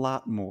a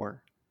lot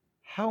more.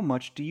 How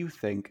much do you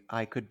think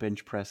I could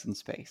bench press in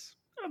space?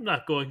 I'm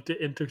not going to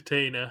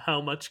entertain a how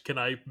much can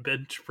I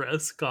bench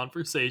press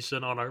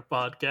conversation on our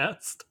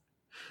podcast.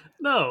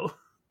 No,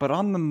 But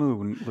on the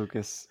moon,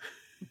 Lucas,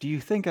 do you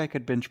think I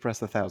could bench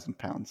press 1,000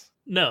 pounds?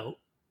 no.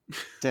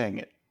 Dang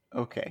it.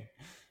 Okay.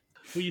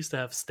 We used to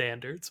have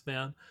standards,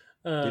 man.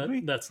 Did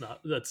we? That's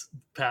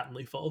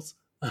patently false.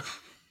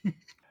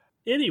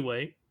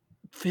 Anyway,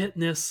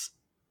 fitness,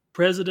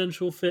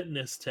 presidential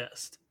fitness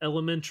test,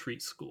 elementary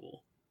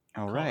school,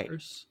 All right.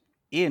 cars.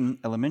 In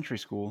elementary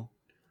school,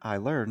 I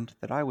learned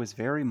that I was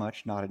very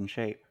much not in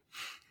shape.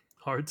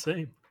 Hard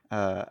same.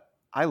 Uh,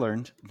 I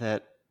learned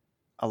that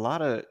a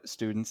lot of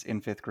students in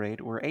fifth grade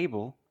were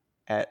able,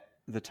 at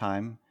the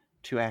time,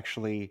 to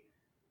actually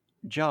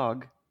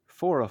jog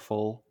for a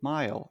full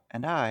mile,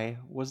 and I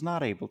was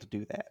not able to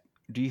do that.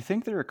 Do you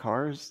think there are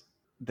cars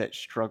that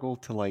struggle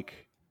to,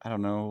 like, I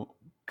don't know,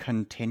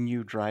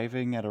 continue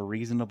driving at a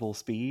reasonable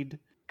speed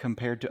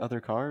compared to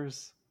other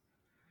cars?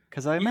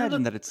 Because I Yeah,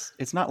 imagine that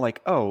it's not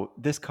like, oh,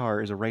 this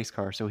car is a race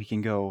car, so he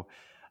can go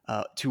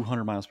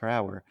 200 miles per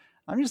hour.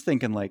 I'm just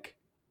thinking, like,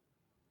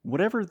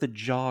 whatever the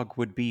jog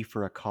would be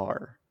for a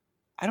car,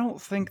 I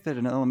don't think that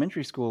an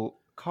elementary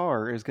school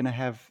car is going to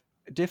have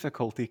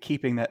difficulty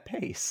keeping that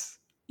pace.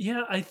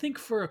 yeah. I think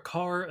for a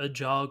car, a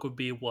jog would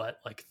be what,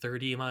 like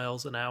 30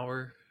 miles an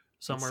hour,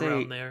 I'd somewhere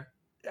around say there.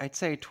 I'd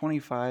say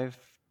 25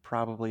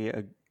 probably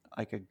a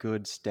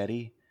good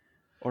steady,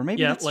 or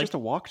maybe Yeah, it's just like a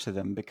walk to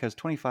them because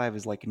 25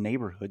 is like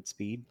neighborhood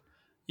speed.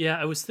 yeah.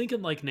 I was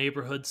thinking like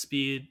neighborhood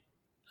speed,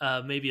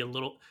 maybe a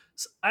little.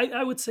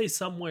 I would say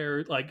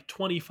somewhere like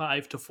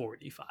 25 to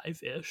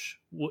 45 ish.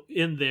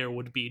 In there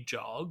would be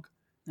jog,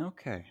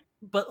 Okay.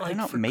 but I don't like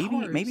know, for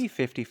maybe cars,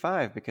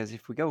 55 because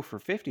if we go for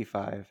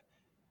 55,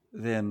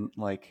 then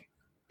like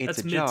it's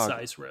a that's jog.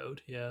 mid-size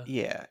road. Yeah,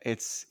 Yeah,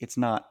 it's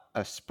not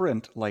a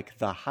sprint like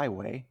the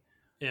highway,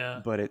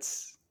 yeah. but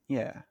it's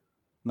yeah,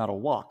 not a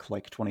walk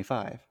like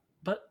 25.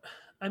 But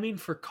I mean,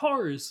 for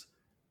cars,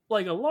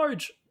 like a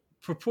large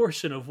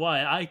proportion of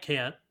why I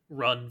can't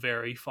run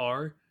very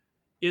far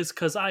is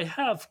because I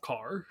have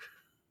car,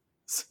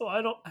 so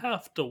I don't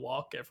have to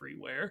walk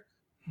everywhere.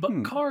 But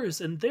Hmm.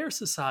 cars in their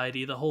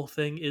society, the whole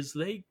thing is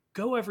they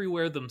go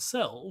everywhere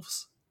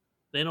themselves.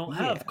 They don't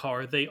have Yeah,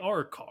 car, they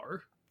are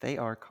car. they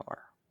are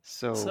car.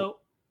 So So,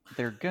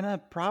 they're gonna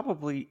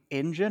probably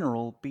in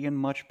general be in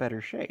much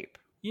better shape.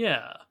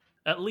 yeah,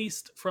 at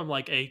least from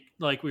like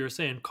we were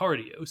saying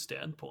cardio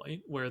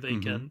standpoint where they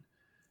Mhm. can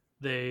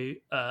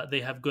they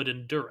have good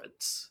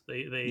endurance.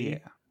 They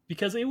Yeah.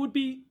 because it would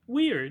be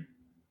weird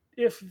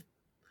if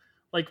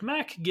like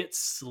Mac gets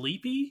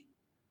sleepy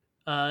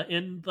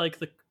in like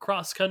the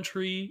cross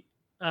country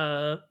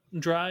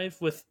drive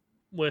with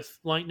with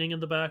lightning in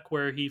the back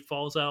where he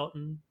falls out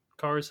and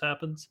Cars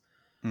happens.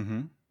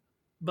 Mm-hmm.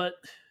 But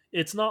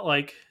it's not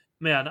like,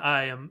 man,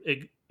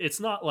 it's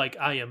not like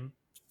I am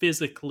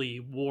physically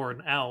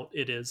worn out.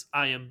 It is,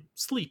 I am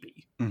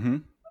sleepy. Mm-hmm.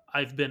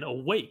 I've been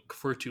awake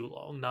for too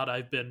long, not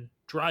I've been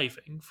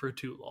driving for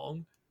too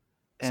long.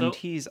 And So,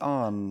 he's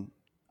on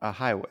a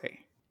highway.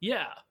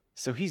 yeah.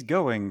 So he's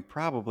going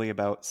probably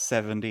about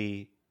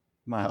 70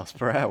 miles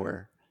per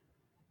hour.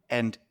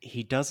 And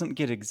he doesn't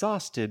get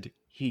exhausted,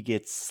 he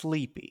gets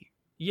sleepy.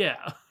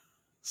 Yeah.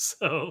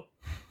 So,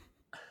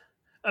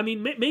 I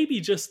mean, maybe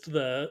just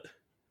the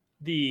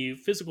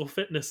physical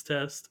fitness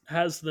test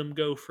has them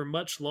go for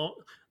much long.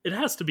 It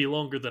has to be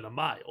longer than a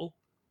mile.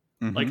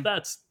 Mm-hmm. Like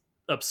that's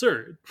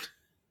absurd.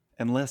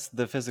 Unless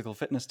the physical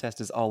fitness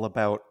test is all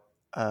about,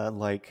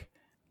 like,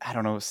 I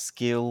don't know,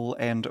 skill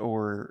and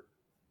or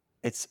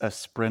it's a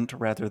sprint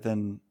rather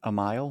than a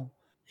mile.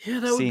 Yeah,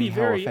 that would Seeing be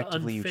how very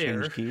effectively you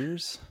change unfair.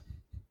 gears.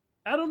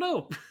 I don't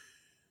know.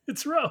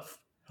 It's rough.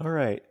 All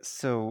right,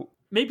 so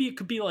Maybe it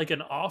could be like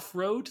an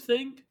off-road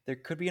thing. there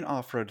could be an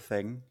off-road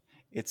thing.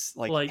 It's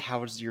like, Like,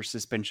 how is your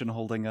suspension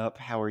holding up?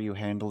 How are you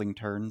handling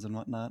turns and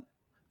whatnot?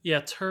 yeah,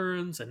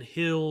 turns and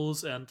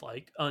hills and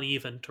like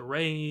uneven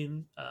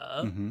terrain,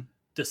 Mm-hmm.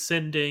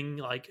 descending,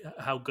 like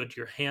how good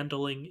your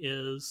handling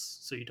is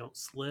so you don't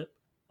slip.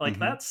 Like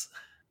Mm-hmm.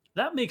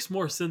 that makes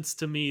more sense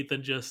to me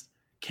than just,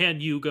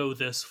 can you go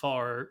this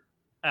far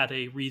at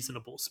a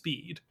reasonable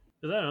speed?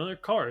 Because I don't know, they're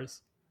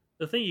cars.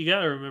 The thing you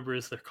gotta remember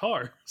is they're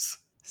cars.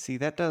 See,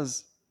 that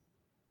does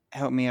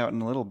help me out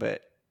in a little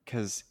bit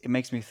because it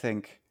makes me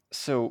think.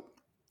 So,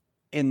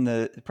 in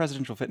the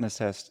presidential fitness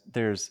test,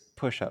 there's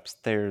push-ups,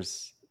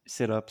 there's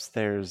sit-ups,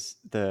 there's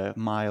the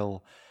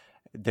mile,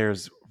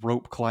 there's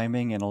rope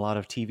climbing in a lot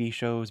of TV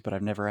shows, but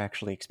I've never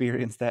actually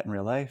experienced that in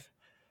real life.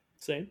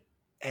 Same.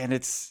 And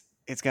it's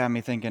got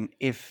me thinking,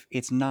 if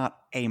it's not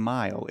a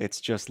mile,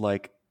 it's just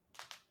like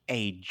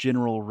a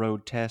general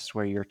road test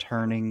where you're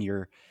turning,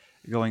 you're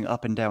going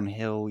up and down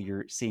hill,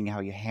 you're seeing how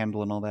you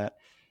handle and all that.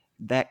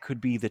 That could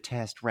be the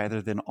test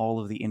rather than all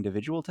of the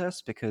individual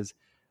tests, because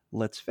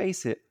let's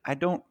face it, I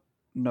don't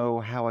know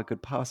how I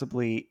could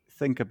possibly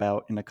think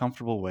about in a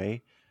comfortable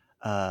way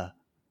uh,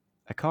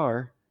 a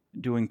car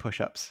doing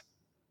push-ups,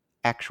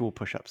 actual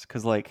push-ups,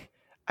 because like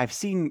I've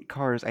seen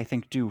cars I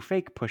think do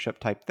fake push-up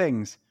type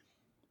things,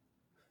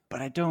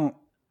 but I don't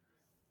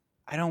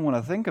want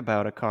to think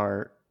about a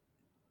car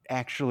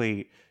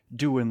actually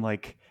doing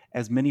like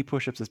as many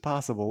push-ups as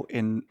possible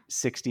in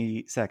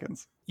 60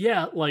 seconds.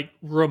 Yeah, like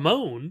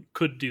Ramon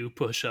could do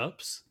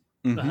push-ups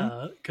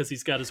Mm-hmm. because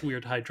he's got his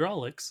weird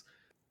hydraulics.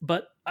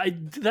 But I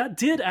that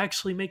did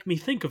actually make me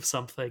think of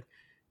something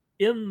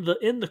in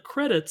the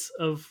credits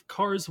of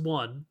Cars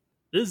One.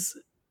 This,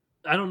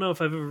 I don't know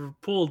if I've ever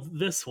pulled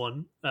this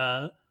one.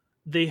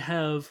 They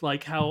have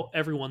like how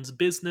everyone's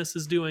business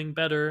is doing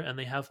better, and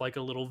they have like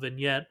a little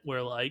vignette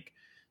where like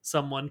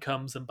someone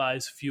comes and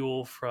buys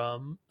fuel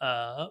from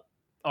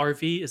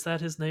RV. Is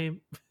that his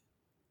name?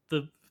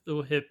 The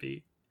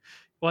hippie.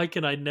 Why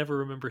can I never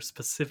remember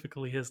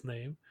specifically his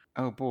name?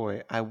 Oh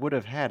boy, I would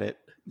have had it,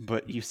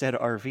 but you said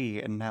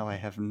RV, and now I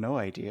have no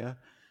idea.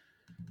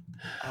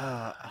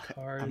 Uh, I'm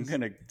Cars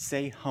gonna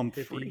say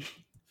Humphrey. hippie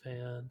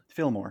fan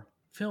Fillmore.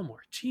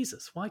 Fillmore.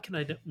 Jesus, why can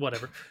I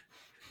whatever?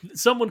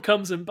 Someone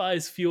comes and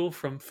buys fuel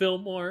from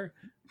Fillmore,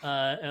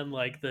 and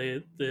like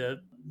the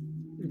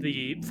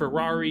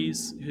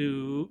Ferraris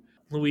who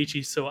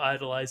Luigi so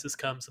idolizes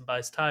comes and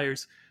buys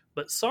tires.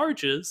 But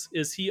Sarge's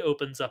is he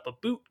opens up a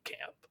boot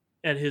camp,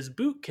 and his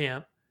boot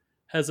camp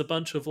has a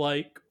bunch of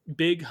like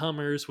big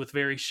Hummers with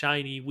very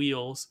shiny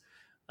wheels.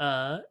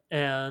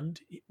 And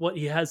what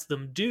he has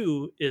them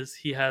do is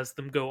he has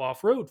them go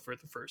off road for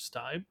the first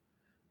time.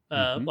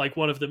 Mm-hmm. Like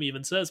one of them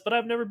even says, "But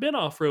I've never been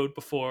off road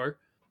before."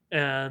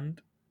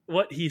 And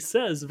what he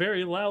says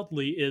very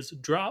loudly is,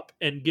 "Drop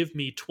and give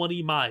me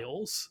 20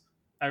 miles."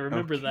 I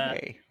remember that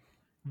Okay.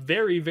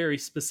 very, very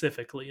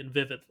specifically and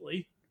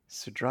vividly.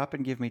 So drop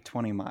and give me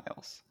 20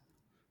 miles.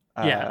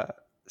 Yeah. Uh,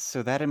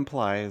 so that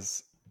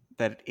implies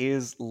that it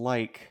is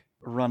like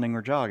running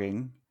or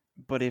jogging,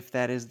 but if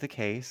that is the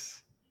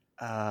case,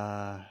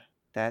 uh,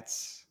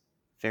 that's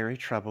very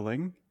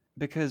troubling.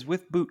 Because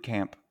with boot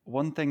camp,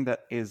 one thing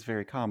that is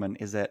very common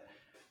is that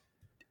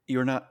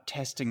you're not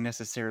testing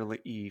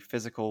necessarily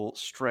physical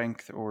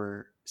strength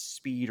or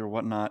speed or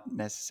whatnot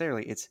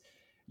necessarily. It's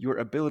your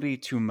ability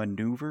to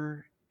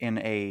maneuver in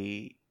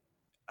a,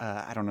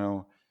 I don't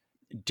know,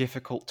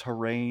 difficult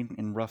terrain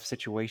in rough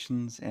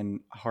situations and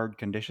hard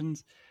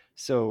conditions.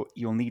 So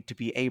you'll need to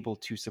be able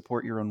to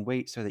support your own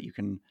weight so that you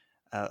can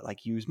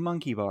like use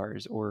monkey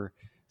bars or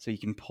so you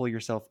can pull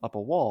yourself up a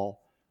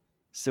wall.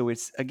 So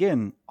it's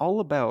again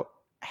all about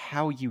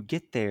how you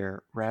get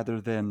there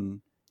rather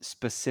than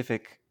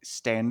specific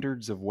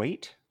standards of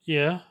weight.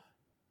 Yeah.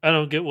 I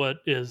don't get what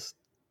is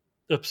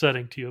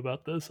upsetting to you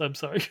about this. I'm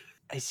sorry.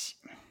 It's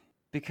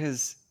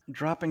because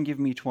drop and give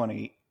me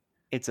 20,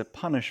 it's a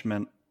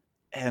punishment.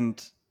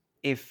 And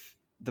if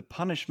the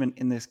punishment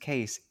in this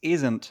case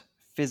isn't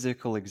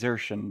physical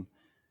exertion,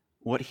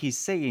 what he's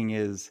saying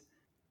is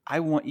I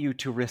want you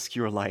to risk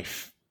your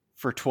life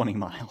for 20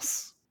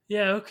 miles.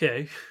 Yeah,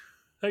 okay.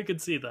 I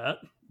could see that.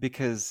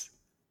 Because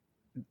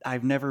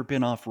I've never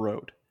been off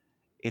road.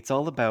 It's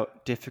all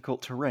about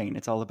difficult terrain.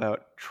 It's all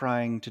about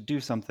trying to do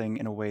something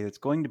in a way that's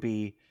going to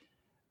be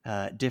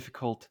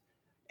difficult,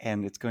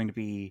 and it's going to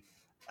be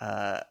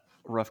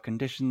rough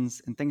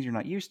conditions and things you're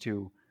not used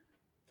to.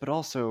 But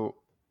also,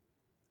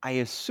 I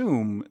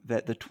assume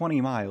that the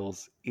 20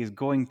 miles is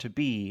going to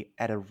be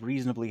at a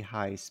reasonably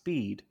high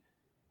speed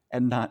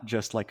and not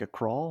just like a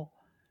crawl.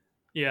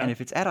 And Yeah.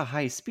 if it's at a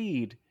high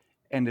speed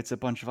and it's a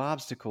bunch of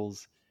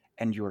obstacles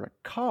and you're a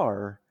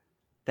car,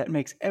 that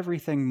makes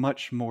everything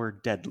much more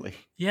deadly.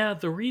 Yeah,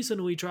 the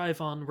reason we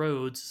drive on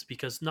roads is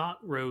because not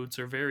roads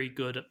are very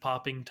good at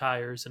popping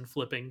tires and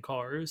flipping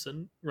cars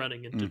and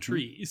running into Mm-hmm.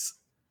 trees.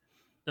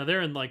 Now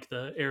they're in like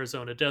the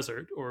Arizona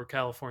desert or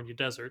California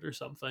desert or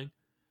something.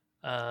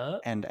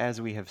 And as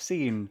we have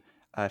seen,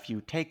 if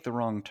you take the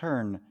wrong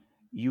turn,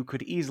 you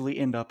could easily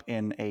end up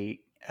in a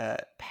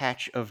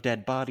patch of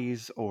dead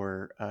bodies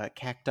or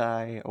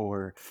cacti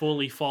or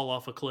fully fall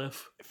off a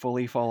cliff.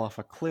 fully fall off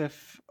a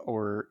cliff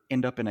or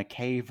end up in a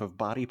cave of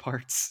body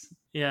parts.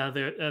 Yeah,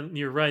 there, and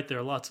you're right. There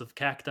are lots of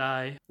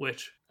cacti,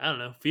 which I don't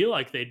know, feel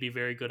like they'd be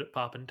very good at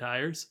popping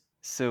tires.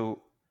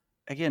 So,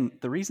 again,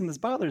 the reason this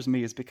bothers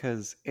me is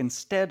because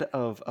instead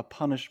of a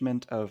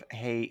punishment of,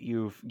 hey,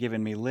 you've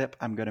given me lip,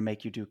 I'm going to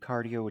make you do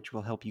cardio, which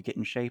will help you get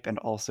in shape and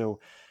also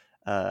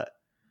uh,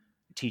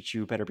 teach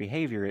you better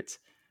behavior, it's,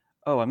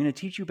 oh, I'm going to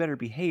teach you better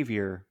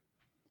behavior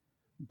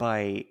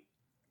by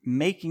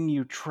making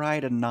you try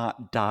to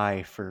not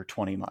die for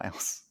 20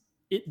 miles.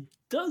 It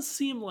does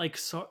seem like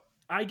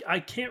I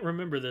can't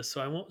remember this,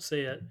 so I won't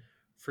say it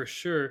for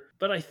sure.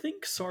 But I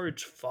think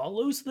Sarge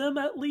follows them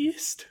at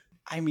least.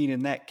 I mean,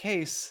 in that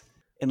case,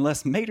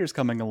 unless Mater's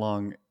coming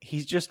along,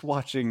 he's just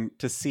watching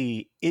to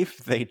see if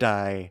they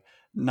die,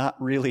 not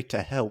really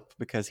to help,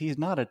 because he's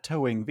not a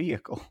towing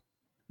vehicle.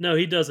 No,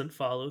 he doesn't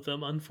follow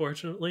them,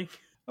 unfortunately.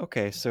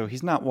 Okay, so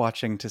he's not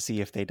watching to see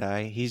if they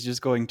die. He's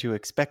just going to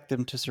expect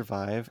them to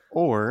survive,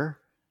 or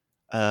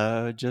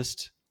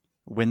just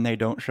when they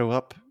don't show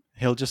up,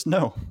 he'll just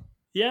know.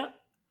 Yeah.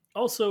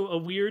 Also, a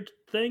weird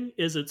thing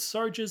is it's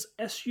Sarge's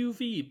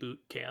SUV boot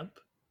camp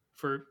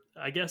for,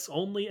 I guess,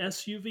 only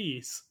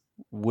SUVs.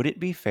 Would it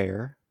be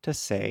fair to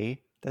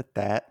say that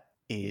that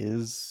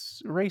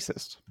is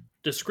racist?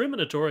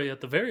 Discriminatory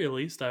at the very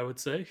least, I would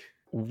say.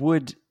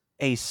 Would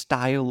a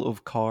style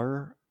of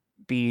car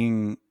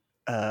being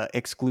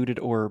excluded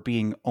or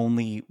being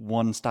only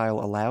one style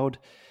allowed,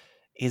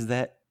 is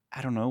that,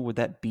 I don't know, would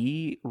that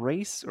be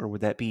race or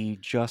would that be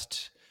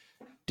just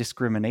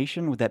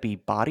discrimination? Would that be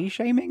body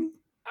shaming?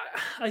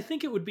 I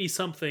think it would be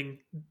something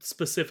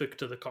specific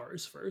to the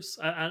Carsverse.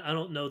 I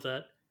don't know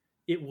that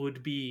it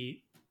would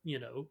be,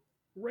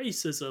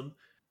 racism.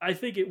 I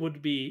think it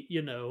would be,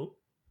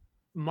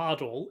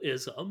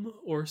 modelism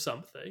or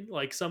something,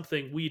 like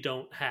something we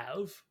don't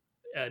have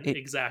an It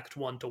exact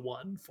one to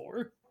one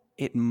for.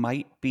 it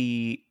might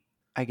be,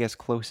 I guess,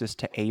 closest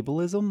to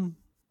ableism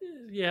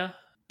Yeah.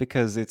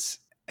 because it's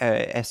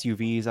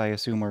SUVs, I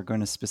assume, are going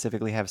to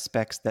specifically have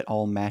specs that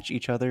all match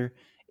each other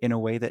in a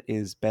way that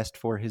is best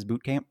for his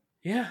boot camp.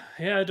 Yeah,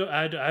 I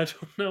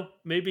don't know.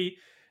 Maybe,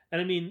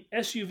 and I mean,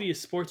 SUV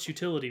is sports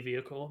utility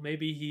vehicle.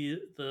 Maybe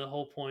the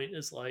whole point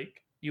is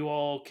like, you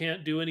all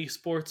can't do any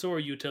sports or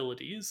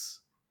utilities.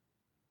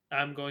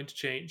 I'm going to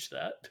change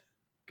that.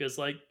 Because,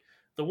 like,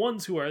 the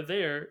ones who are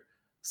there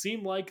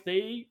seem like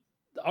they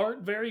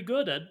aren't very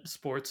good at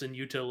sports and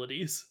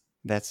utilities.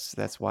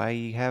 That's why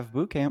you have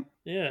boot camp.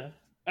 Yeah.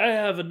 I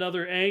have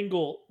another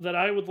angle that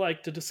I would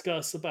like to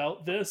discuss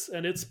about this,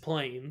 and it's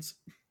planes.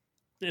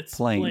 It's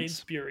planes,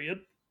 Planes. period.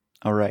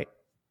 All right.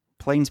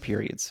 Planes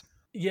periods.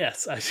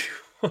 Yes, I do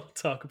want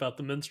to talk about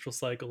the menstrual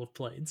cycle of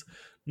planes.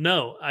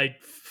 No, I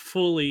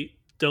fully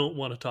don't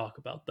want to talk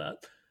about that.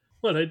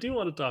 What I do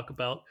want to talk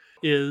about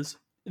is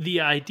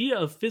the idea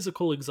of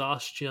physical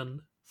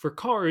exhaustion for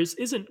cars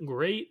isn't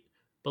great,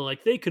 but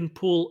like they can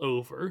pull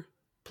over.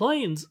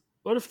 Planes,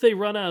 what if they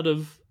run out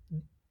of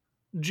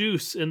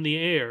juice in the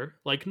air?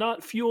 Like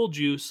not fuel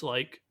juice,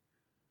 like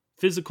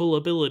physical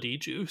ability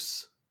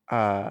juice.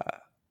 Uh,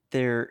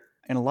 there,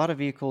 in a lot of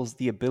vehicles,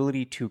 the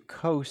ability to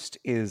coast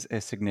is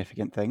a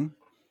significant thing.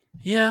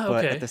 Yeah,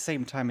 But at okay. the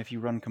same time, if you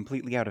run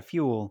completely out of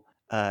fuel,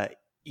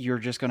 you're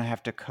just going to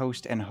have to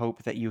coast and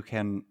hope that you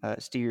can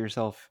steer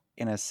yourself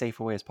in as safe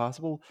a way as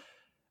possible.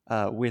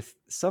 With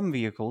some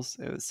vehicles,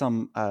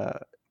 some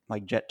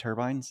like jet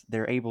turbines,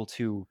 they're able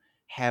to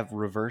have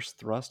reverse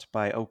thrust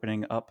by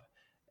opening up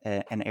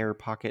an air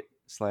pocket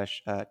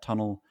slash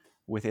tunnel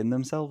within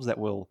themselves that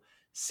will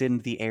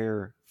send the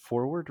air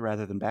forward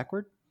rather than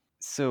backward.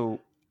 So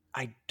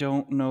I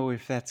don't know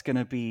if that's going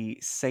to be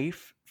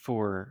safe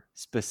for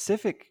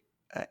specific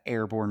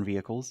airborne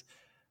vehicles,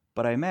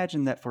 but I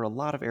imagine that for a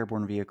lot of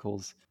airborne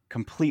vehicles,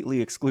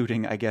 completely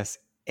excluding, I guess,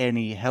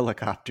 any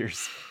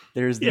helicopters,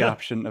 there's the Yeah.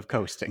 option of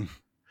coasting.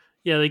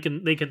 Yeah, they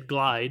can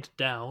glide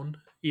down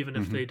even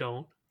if Mm-hmm. they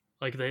don't.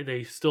 Like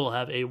they still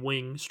have a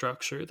wing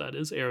structure that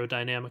is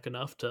aerodynamic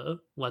enough to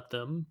let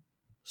them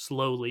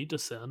slowly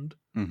descend.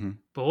 Mm-hmm.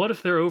 But what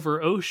if they're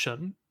over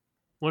ocean?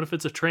 What if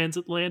it's a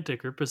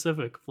transatlantic or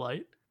Pacific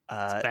flight?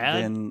 It's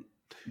bad. Then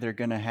they're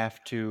going to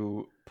have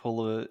to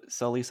pull a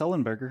Sully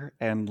Sullenberger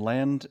and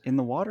land in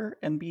the water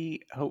and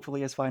be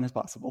hopefully as fine as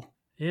possible.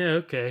 Yeah,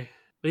 okay.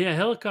 But yeah,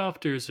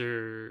 helicopters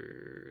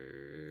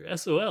are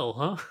SOL,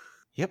 huh?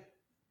 Yep.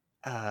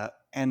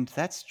 And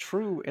that's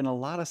true in a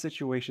lot of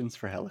situations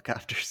for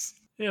helicopters.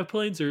 Yeah,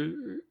 planes are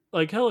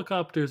like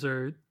helicopters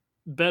are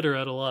better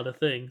at a lot of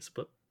things,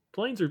 but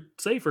planes are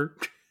safer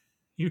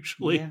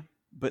usually. Yeah.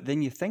 But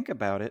then you think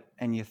about it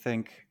and you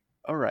think,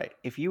 all right,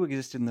 if you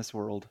exist in this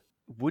world,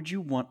 would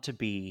you want to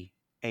be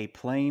a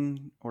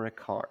plane or a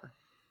car?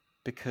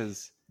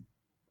 Because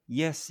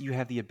yes, you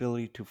have the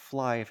ability to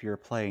fly if you're a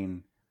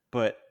plane,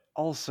 but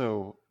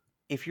also,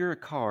 if you're a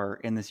car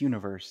in this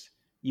universe,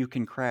 you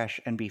can crash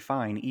and be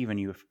fine even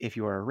if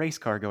you are a race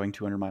car going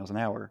 200 miles an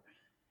hour.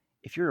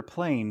 If you're a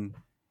plane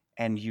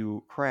and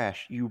you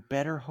crash, you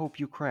better hope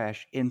you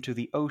crash into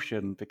the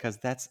ocean because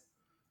that's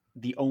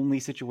the only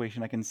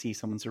situation I can see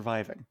someone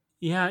surviving.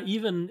 Yeah,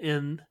 even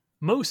in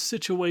most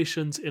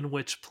situations in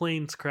which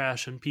planes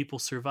crash and people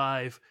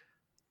survive,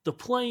 the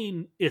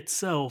plane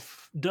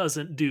itself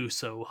doesn't do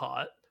so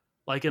hot.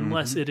 Like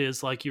unless Mm-hmm. it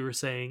is like you were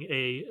saying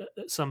a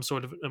some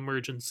sort of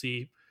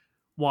emergency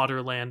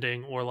water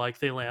landing or like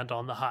they land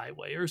on the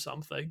highway or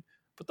something.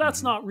 But that's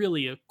Mm-hmm. not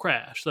really a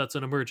crash, that's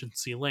an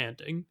emergency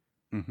landing.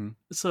 Mm-hmm.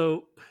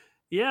 So,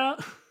 yeah,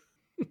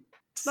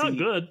 it's not See,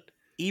 good.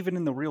 even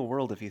in the real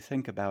world, if you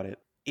think about it,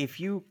 if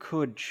you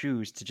could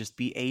choose to just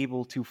be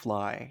able to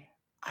fly,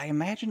 I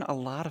imagine a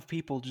lot of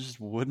people just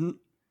wouldn't,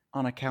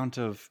 on account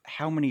of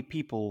how many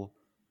people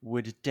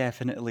would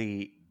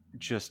definitely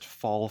just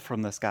fall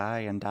from the sky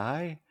and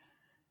die.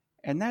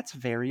 And that's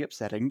very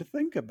upsetting to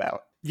think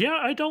about. Yeah,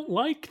 I don't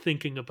like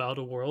thinking about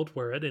a world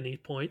where at any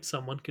point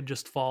someone can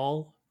just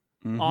fall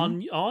Mm-hmm.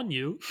 on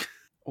you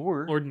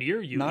Or or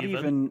near you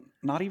even.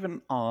 not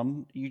even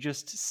on, you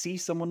just see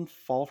someone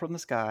fall from the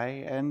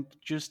sky and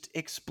just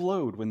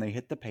explode when they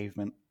hit the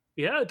pavement.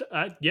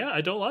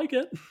 I don't like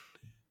it.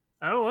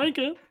 I don't like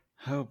it.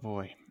 Oh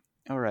boy.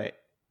 All right.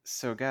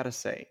 So gotta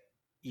say,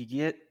 you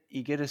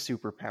get a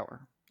superpower.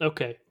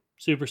 Okay,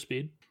 super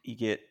speed. You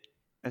get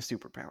a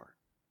superpower.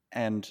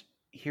 And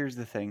here's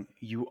the thing,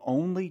 you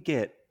only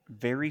get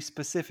very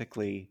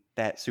specifically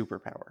that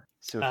superpower.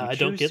 So if you I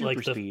don't choose get super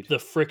like speed, the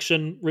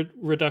friction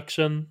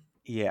reduction.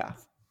 yeah,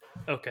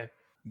 Okay.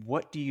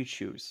 what do you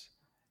choose?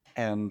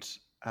 And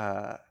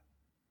uh,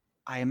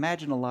 I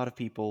imagine a lot of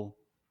people,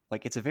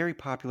 like, it's a very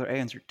popular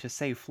answer to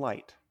say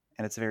flight,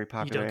 and it's a very You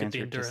popular don't get the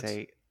answer to endurance.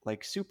 say,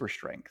 like, super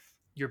strength.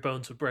 Your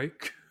bones would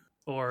break.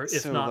 Or if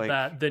So, not like,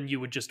 that, then you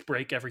would just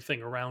break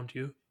everything around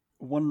you.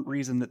 one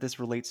reason that this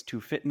relates to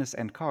fitness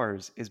and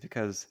cars is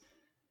because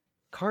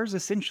cars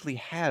essentially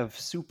have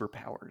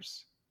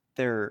superpowers.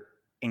 They're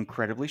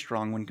incredibly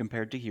strong when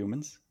compared to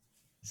humans.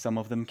 Some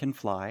of them can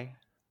fly,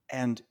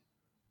 and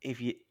if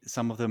you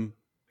some of them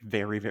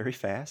very very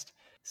fast.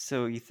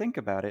 So you think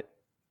about it,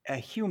 a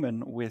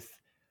human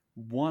with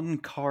one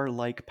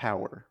car-like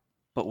power,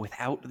 but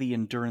without the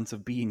endurance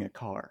of being a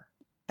car.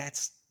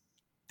 That's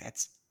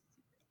that's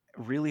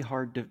really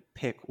hard to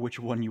pick which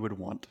one you would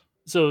want.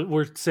 So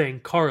we're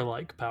saying car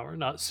like power,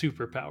 not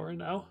superpower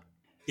now.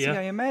 See, Yeah.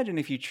 I imagine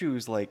if you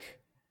choose like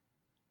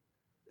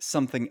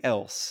something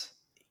else,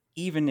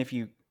 even if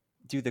you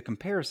do the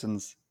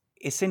comparisons,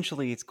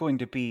 essentially it's going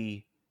to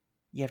be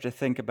you have to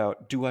think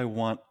about, do I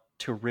want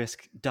to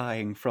risk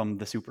dying from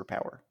the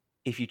superpower?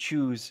 If you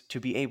choose to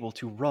be able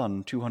to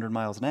run 200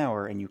 miles an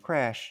hour and you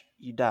crash,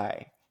 you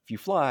die. If you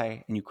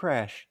fly and you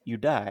crash, you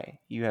die.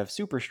 You have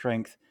super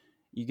strength,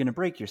 you're going to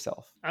break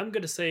yourself. I'm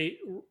going to say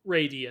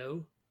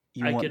radio.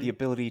 You I want the can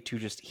ability to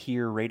just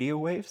hear radio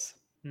waves?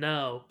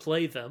 now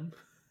play them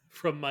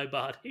from my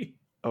body.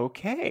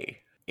 Okay.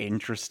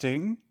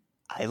 Interesting.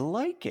 I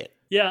like it.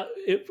 Yeah,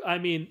 I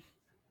mean,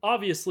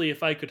 obviously,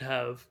 if I could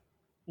have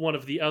one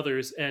of the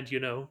others and,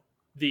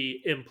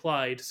 the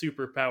implied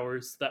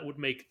superpowers that would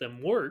make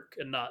them work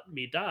and not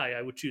me die,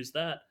 I would choose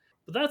that.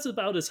 But that's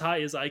about as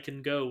high as I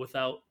can go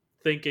without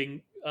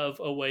thinking of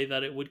a way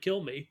that it would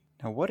kill me.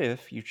 Now, what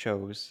if you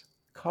chose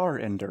car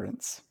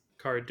endurance?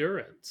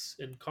 Cardurance,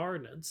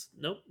 incarnance.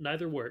 Nope,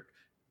 neither work.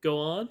 Go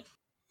on.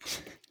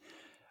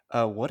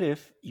 What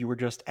if you were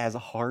just as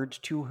hard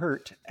to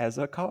hurt as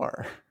a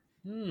car?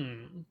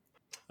 Hmm.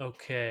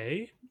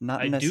 Okay.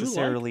 Not I do like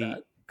necessarily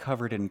that.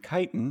 covered in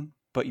chitin,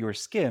 but your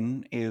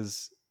skin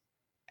is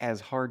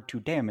as hard to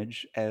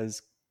damage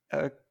as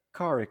a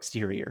car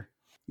exterior.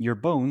 Your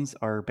bones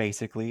are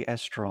basically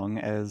as strong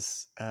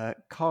as a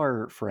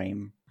car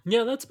frame.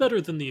 Yeah, that's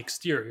better than the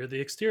exterior. The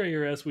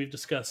exterior, as we've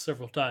discussed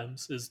several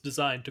times, is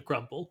designed to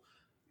crumble.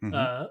 Mm-hmm.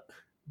 Uh,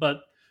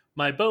 but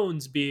my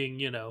bones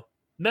being,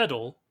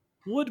 metal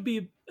would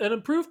be an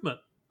improvement.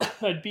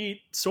 I'd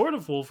be sort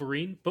of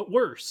Wolverine, but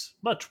worse,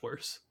 much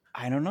worse.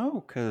 I don't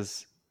know,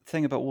 because the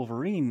thing about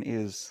Wolverine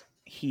is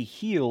he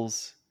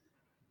heals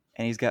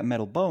and he's got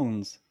metal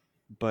bones,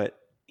 but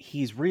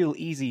he's real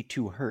easy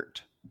to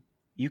hurt.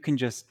 You can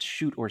just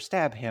shoot or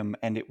stab him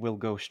and it will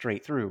go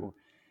straight through.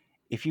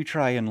 if you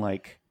try and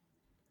like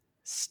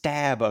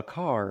stab a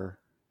car,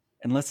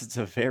 unless it's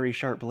a very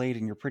sharp blade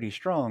and you're pretty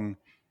strong,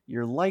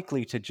 you're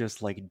likely to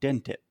just like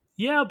dent it.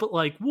 Yeah, but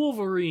like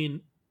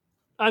Wolverine,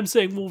 I'm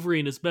saying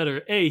Wolverine is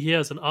better. A, he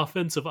has an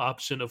offensive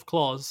option of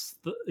claws.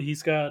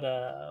 He's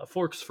got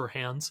forks for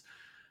hands.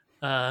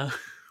 Uh,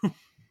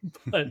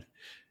 but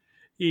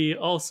he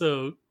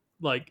also,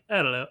 like, I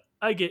don't know,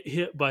 I get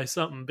hit by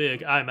something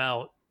big, I'm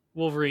out.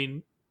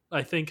 Wolverine,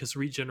 I think, has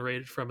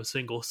regenerated from a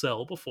single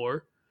cell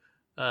before,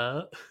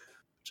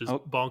 which is Oh,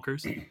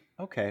 bonkers.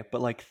 okay,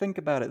 but like think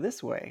about it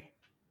this way: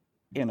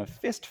 in a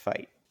fist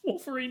fight,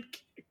 Wolverine,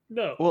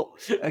 no. well,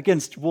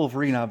 against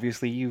Wolverine,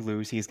 obviously you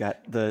lose. He's got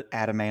the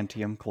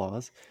adamantium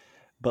claws.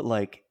 But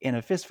like in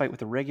a fist fight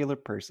with a regular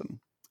person,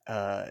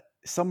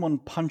 someone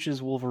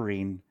punches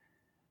Wolverine,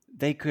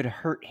 they could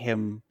hurt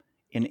him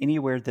in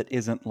anywhere that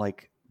isn't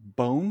like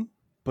bone.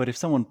 But if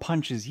someone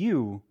punches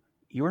you,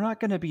 you're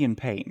not going to be in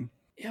pain.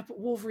 Yeah, but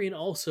Wolverine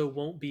also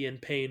won't be in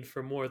pain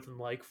for more than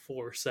like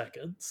 4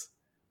 seconds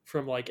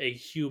from like a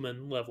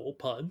human level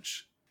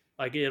punch.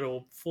 Like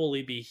it'll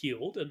fully be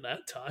healed in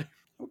that time.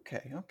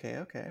 Okay.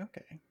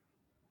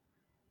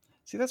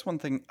 See, that's one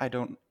thing I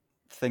don't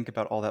think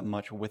about all that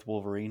much with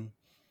Wolverine.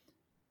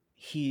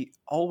 He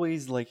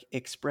always like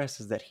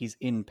expresses that he's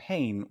in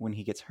pain when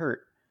he gets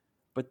hurt,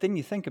 but then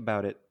you think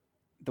about it,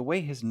 the way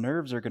his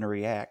nerves are going to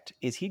react,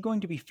 is he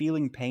going to be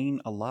feeling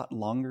pain a lot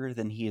longer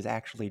than he is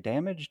actually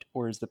damaged,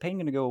 or is the pain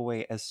going to go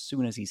away as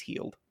soon as he's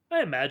healed?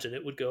 I imagine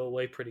it would go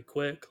away pretty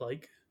quick.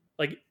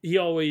 Like he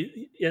always,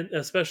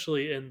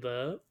 especially in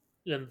the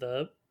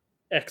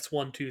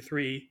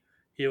X123,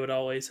 he would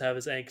always have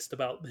his angst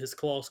about his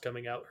claws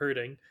coming out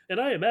hurting, and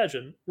I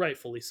imagine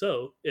rightfully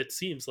so. It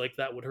seems like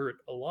that would hurt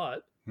a lot,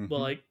 but Mm-hmm.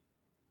 like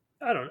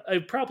I don't know,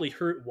 it probably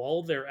hurt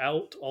while they're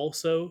out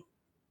also.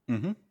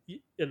 Mm-hmm.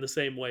 In the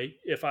same way,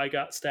 if I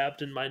got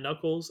stabbed in my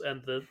knuckles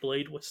and the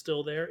blade was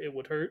still there, it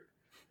would hurt.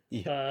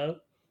 Yeah. Uh,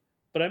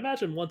 but I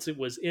imagine once it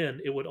was in,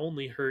 it would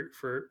only hurt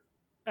for,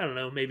 I don't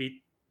know,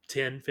 maybe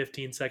 10,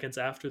 15 seconds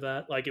after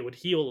that. Like it would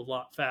heal a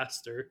lot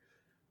faster,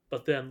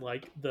 but then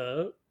like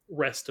the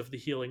rest of the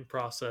healing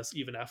process,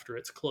 even after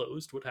it's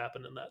closed, would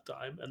happen in that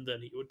time, and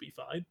then he would be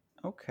fine.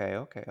 Okay.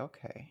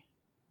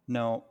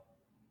 No,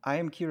 I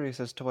am curious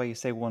as to why you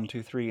say 1,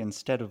 2, 3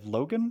 instead of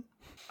Logan.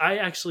 I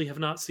actually have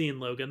not seen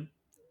Logan,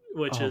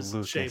 which Oh, is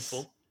Lucas.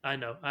 shameful. I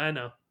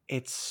know.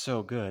 It's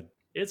so good.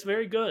 It's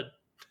very good.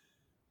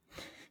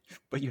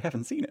 But you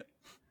haven't seen it.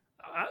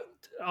 I,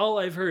 all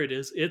I've heard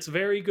is it's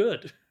very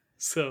good.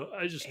 So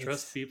I just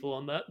trust It's people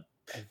on that.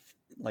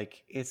 a,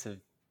 it's a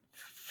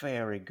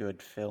very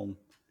good film.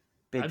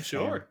 I'm Big fan.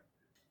 sure.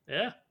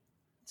 Yeah.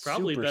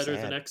 Probably Super better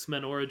than sad.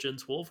 X-Men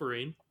Origins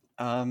Wolverine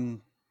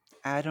Um,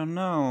 I don't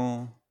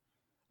know.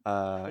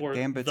 or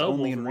Gambit's the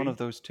only in one Wolverine. of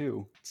those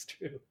two. It's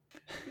true.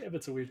 Yeah,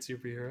 it's a weird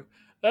superhero.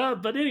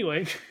 But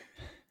anyway,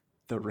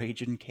 The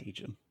Raging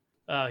Cajun.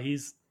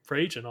 he's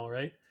raging all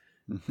right.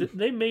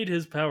 They made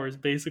his powers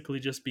basically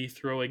just be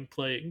throwing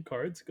playing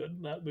cards good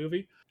in that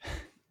movie.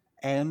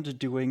 And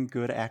doing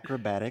good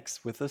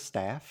acrobatics with a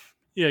staff.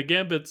 Yeah,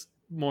 Gambit's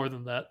more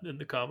than that in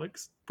the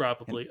comics, And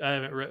probably. I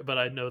haven't read, but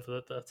I know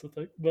that that's a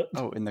thing. But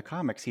oh, in the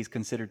comics, he's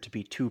considered to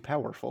be too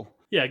powerful.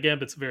 yeah,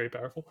 Gambit's very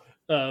powerful,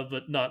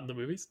 but not in the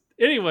movies.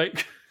 Anyway,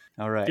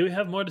 All right. do we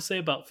have more to say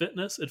about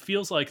fitness? It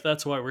feels like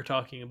that's why we're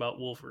talking about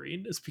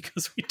Wolverine, is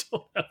because we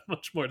don't have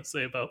much more to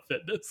say about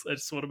fitness. I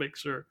just want to make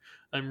sure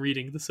I'm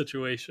reading the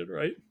situation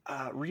right.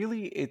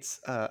 Really, it's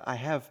I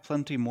have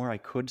plenty more I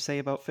could say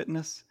about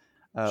fitness.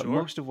 Sure.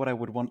 Most of what I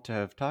would want to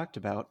have talked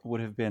about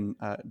would have been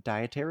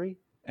dietary,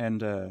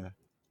 and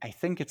I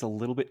think it's a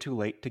little bit too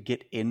late to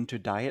get into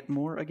diet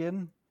more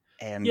again.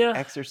 And Yeah,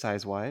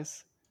 exercise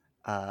wise,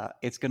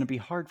 it's going to be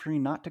hard for me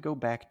not to go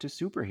back to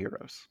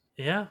superheroes.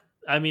 yeah.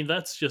 I mean,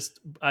 that's just,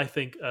 I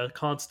think, a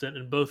constant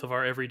in both of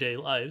our everyday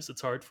lives.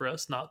 It's hard for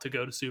us not to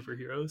go to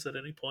superheroes at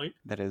any point.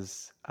 That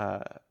is,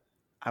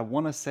 I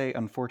want to say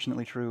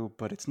unfortunately true,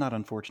 but it's not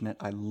unfortunate.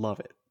 I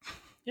love it.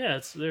 Yeah,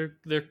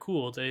 they're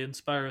cool. They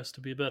inspire us to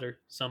be better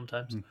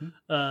sometimes. Hmm.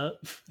 Uh,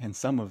 And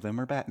some of them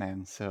are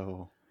Batman,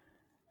 so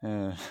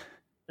uh,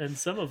 and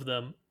some of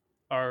them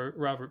are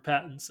Robert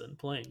Pattinson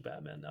playing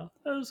Batman now.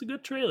 That was a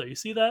good trailer. You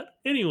see that?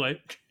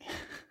 Anyway,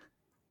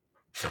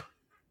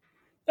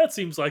 that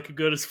seems like a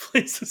good as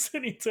place as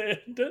any to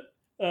end it.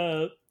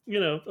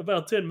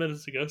 About 10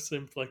 minutes ago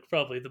seemed like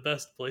probably the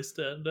best place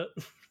to end it.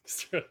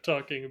 Start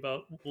talking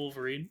about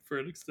Wolverine for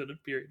an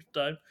extended period of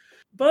time.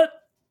 But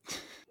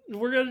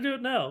we're going to do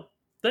it now.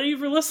 Thank you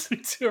for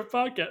listening to our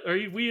podcast.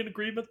 Are we in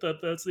agreement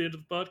that that's the end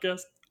of the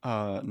podcast?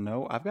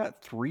 no, I've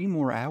got 3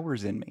 more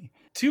hours in me.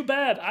 Too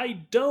bad I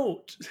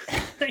don't.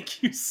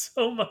 Thank you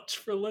so much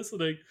for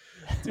listening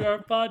to our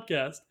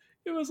podcast.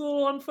 It was a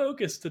little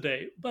unfocused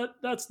today, but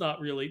that's not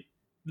really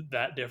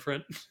that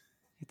different.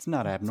 It's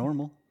not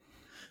abnormal.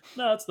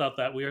 No, it's not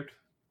that weird.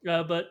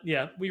 But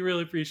yeah, we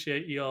really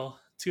appreciate you all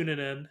tuning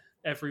in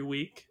every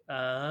week.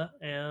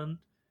 And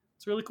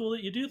it's really cool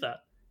that you do that.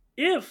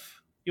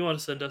 If you want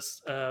to send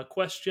us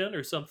question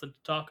or something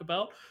to talk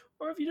about,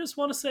 or if you just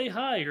want to say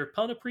hi or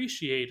pun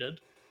appreciated,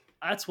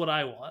 That's what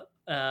I want.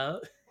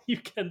 You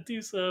can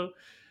do so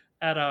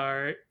at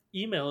our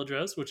email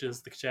address, which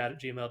is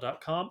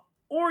thekachat@gmail.com,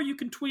 or you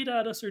can tweet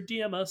at us or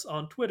DM us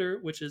on Twitter,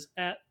 which is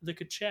at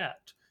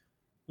thekachat.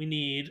 We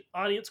need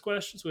audience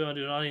questions. We want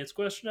to do an audience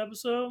question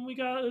episode, and we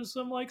got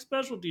some like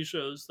specialty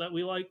shows that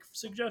we like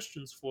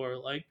suggestions for,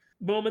 like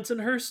moments in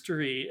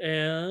history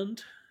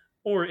and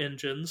or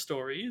engine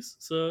stories.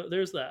 So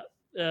there's that.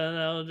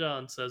 Now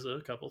John says a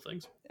couple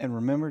things. And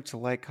remember to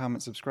like,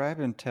 comment, subscribe,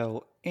 and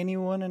tell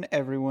anyone and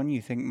everyone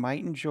you think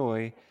might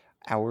enjoy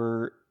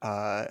our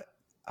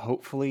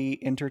hopefully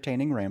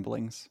entertaining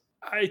ramblings.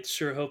 I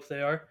sure hope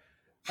they are.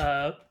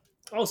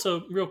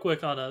 Also, real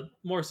quick, on a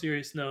more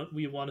serious note,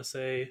 we want to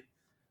say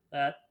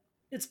that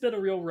it's been a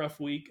real rough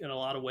week in a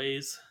lot of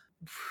ways.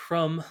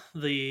 From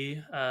the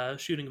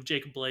shooting of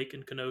Jacob Blake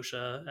in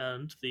Kenosha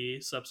and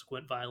the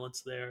subsequent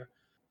violence there,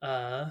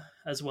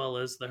 as well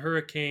as the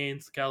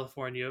hurricanes, the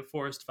California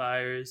forest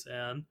fires,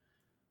 and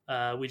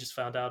we just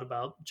found out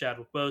about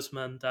Chadwick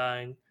Boseman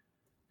dying.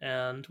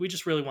 And we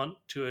just really want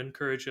to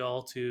encourage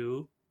y'all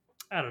to,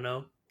 I don't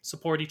know,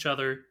 support each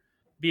other,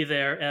 be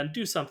there, and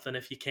do something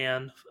if you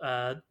can.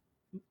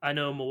 I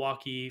know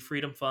Milwaukee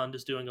Freedom Fund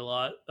is doing a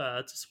lot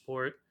to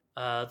support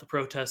the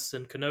protests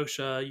in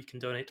Kenosha. You can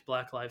donate to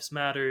Black Lives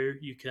Matter.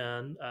 You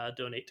can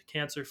donate to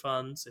cancer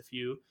funds if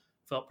you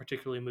felt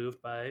particularly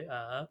moved by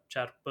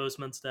Chadwick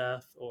Boseman's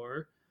death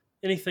or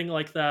anything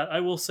like that. I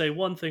will say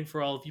one thing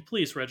for all of you: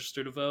 please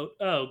register to vote.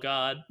 Oh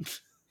God,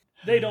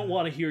 they don't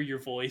want to hear your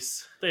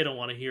voice. They don't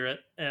want to hear it,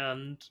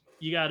 and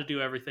you got to do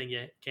everything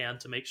you can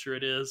to make sure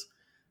it is.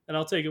 And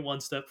I'll take it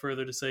one step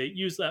further to say,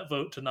 use that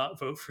vote to not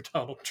vote for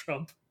Donald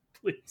Trump,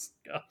 please,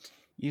 God.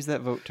 Use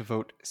that vote to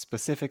vote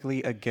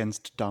specifically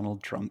against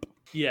Donald Trump.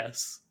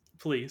 Yes,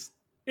 please.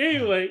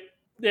 Anyway,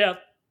 yeah,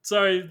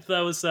 sorry that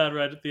was sad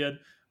right at the end.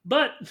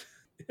 But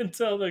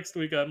until next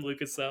week, I'm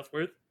Lucas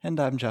Southworth. And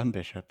I'm John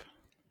Bishop.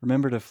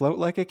 Remember to float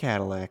like a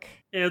Cadillac.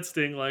 And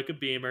sting like a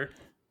Beamer.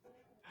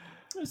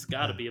 There's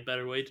got to be a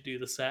better way to do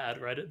the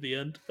sad right at the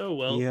end. Oh,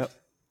 well. Yep.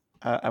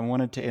 I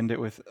wanted to end it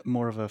with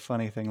more of a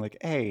funny thing, like,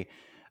 hey,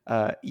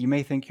 you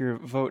may think your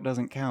vote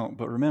doesn't count,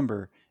 but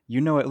remember, you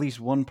know at least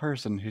one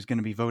person who's going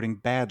to be voting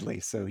badly,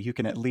 so you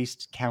can at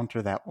least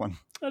counter that one.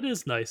 That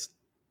is nice.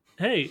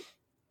 Hey,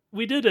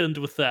 we did end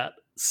with that.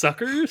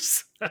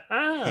 Suckers!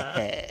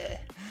 Bye.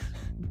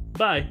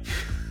 Bye.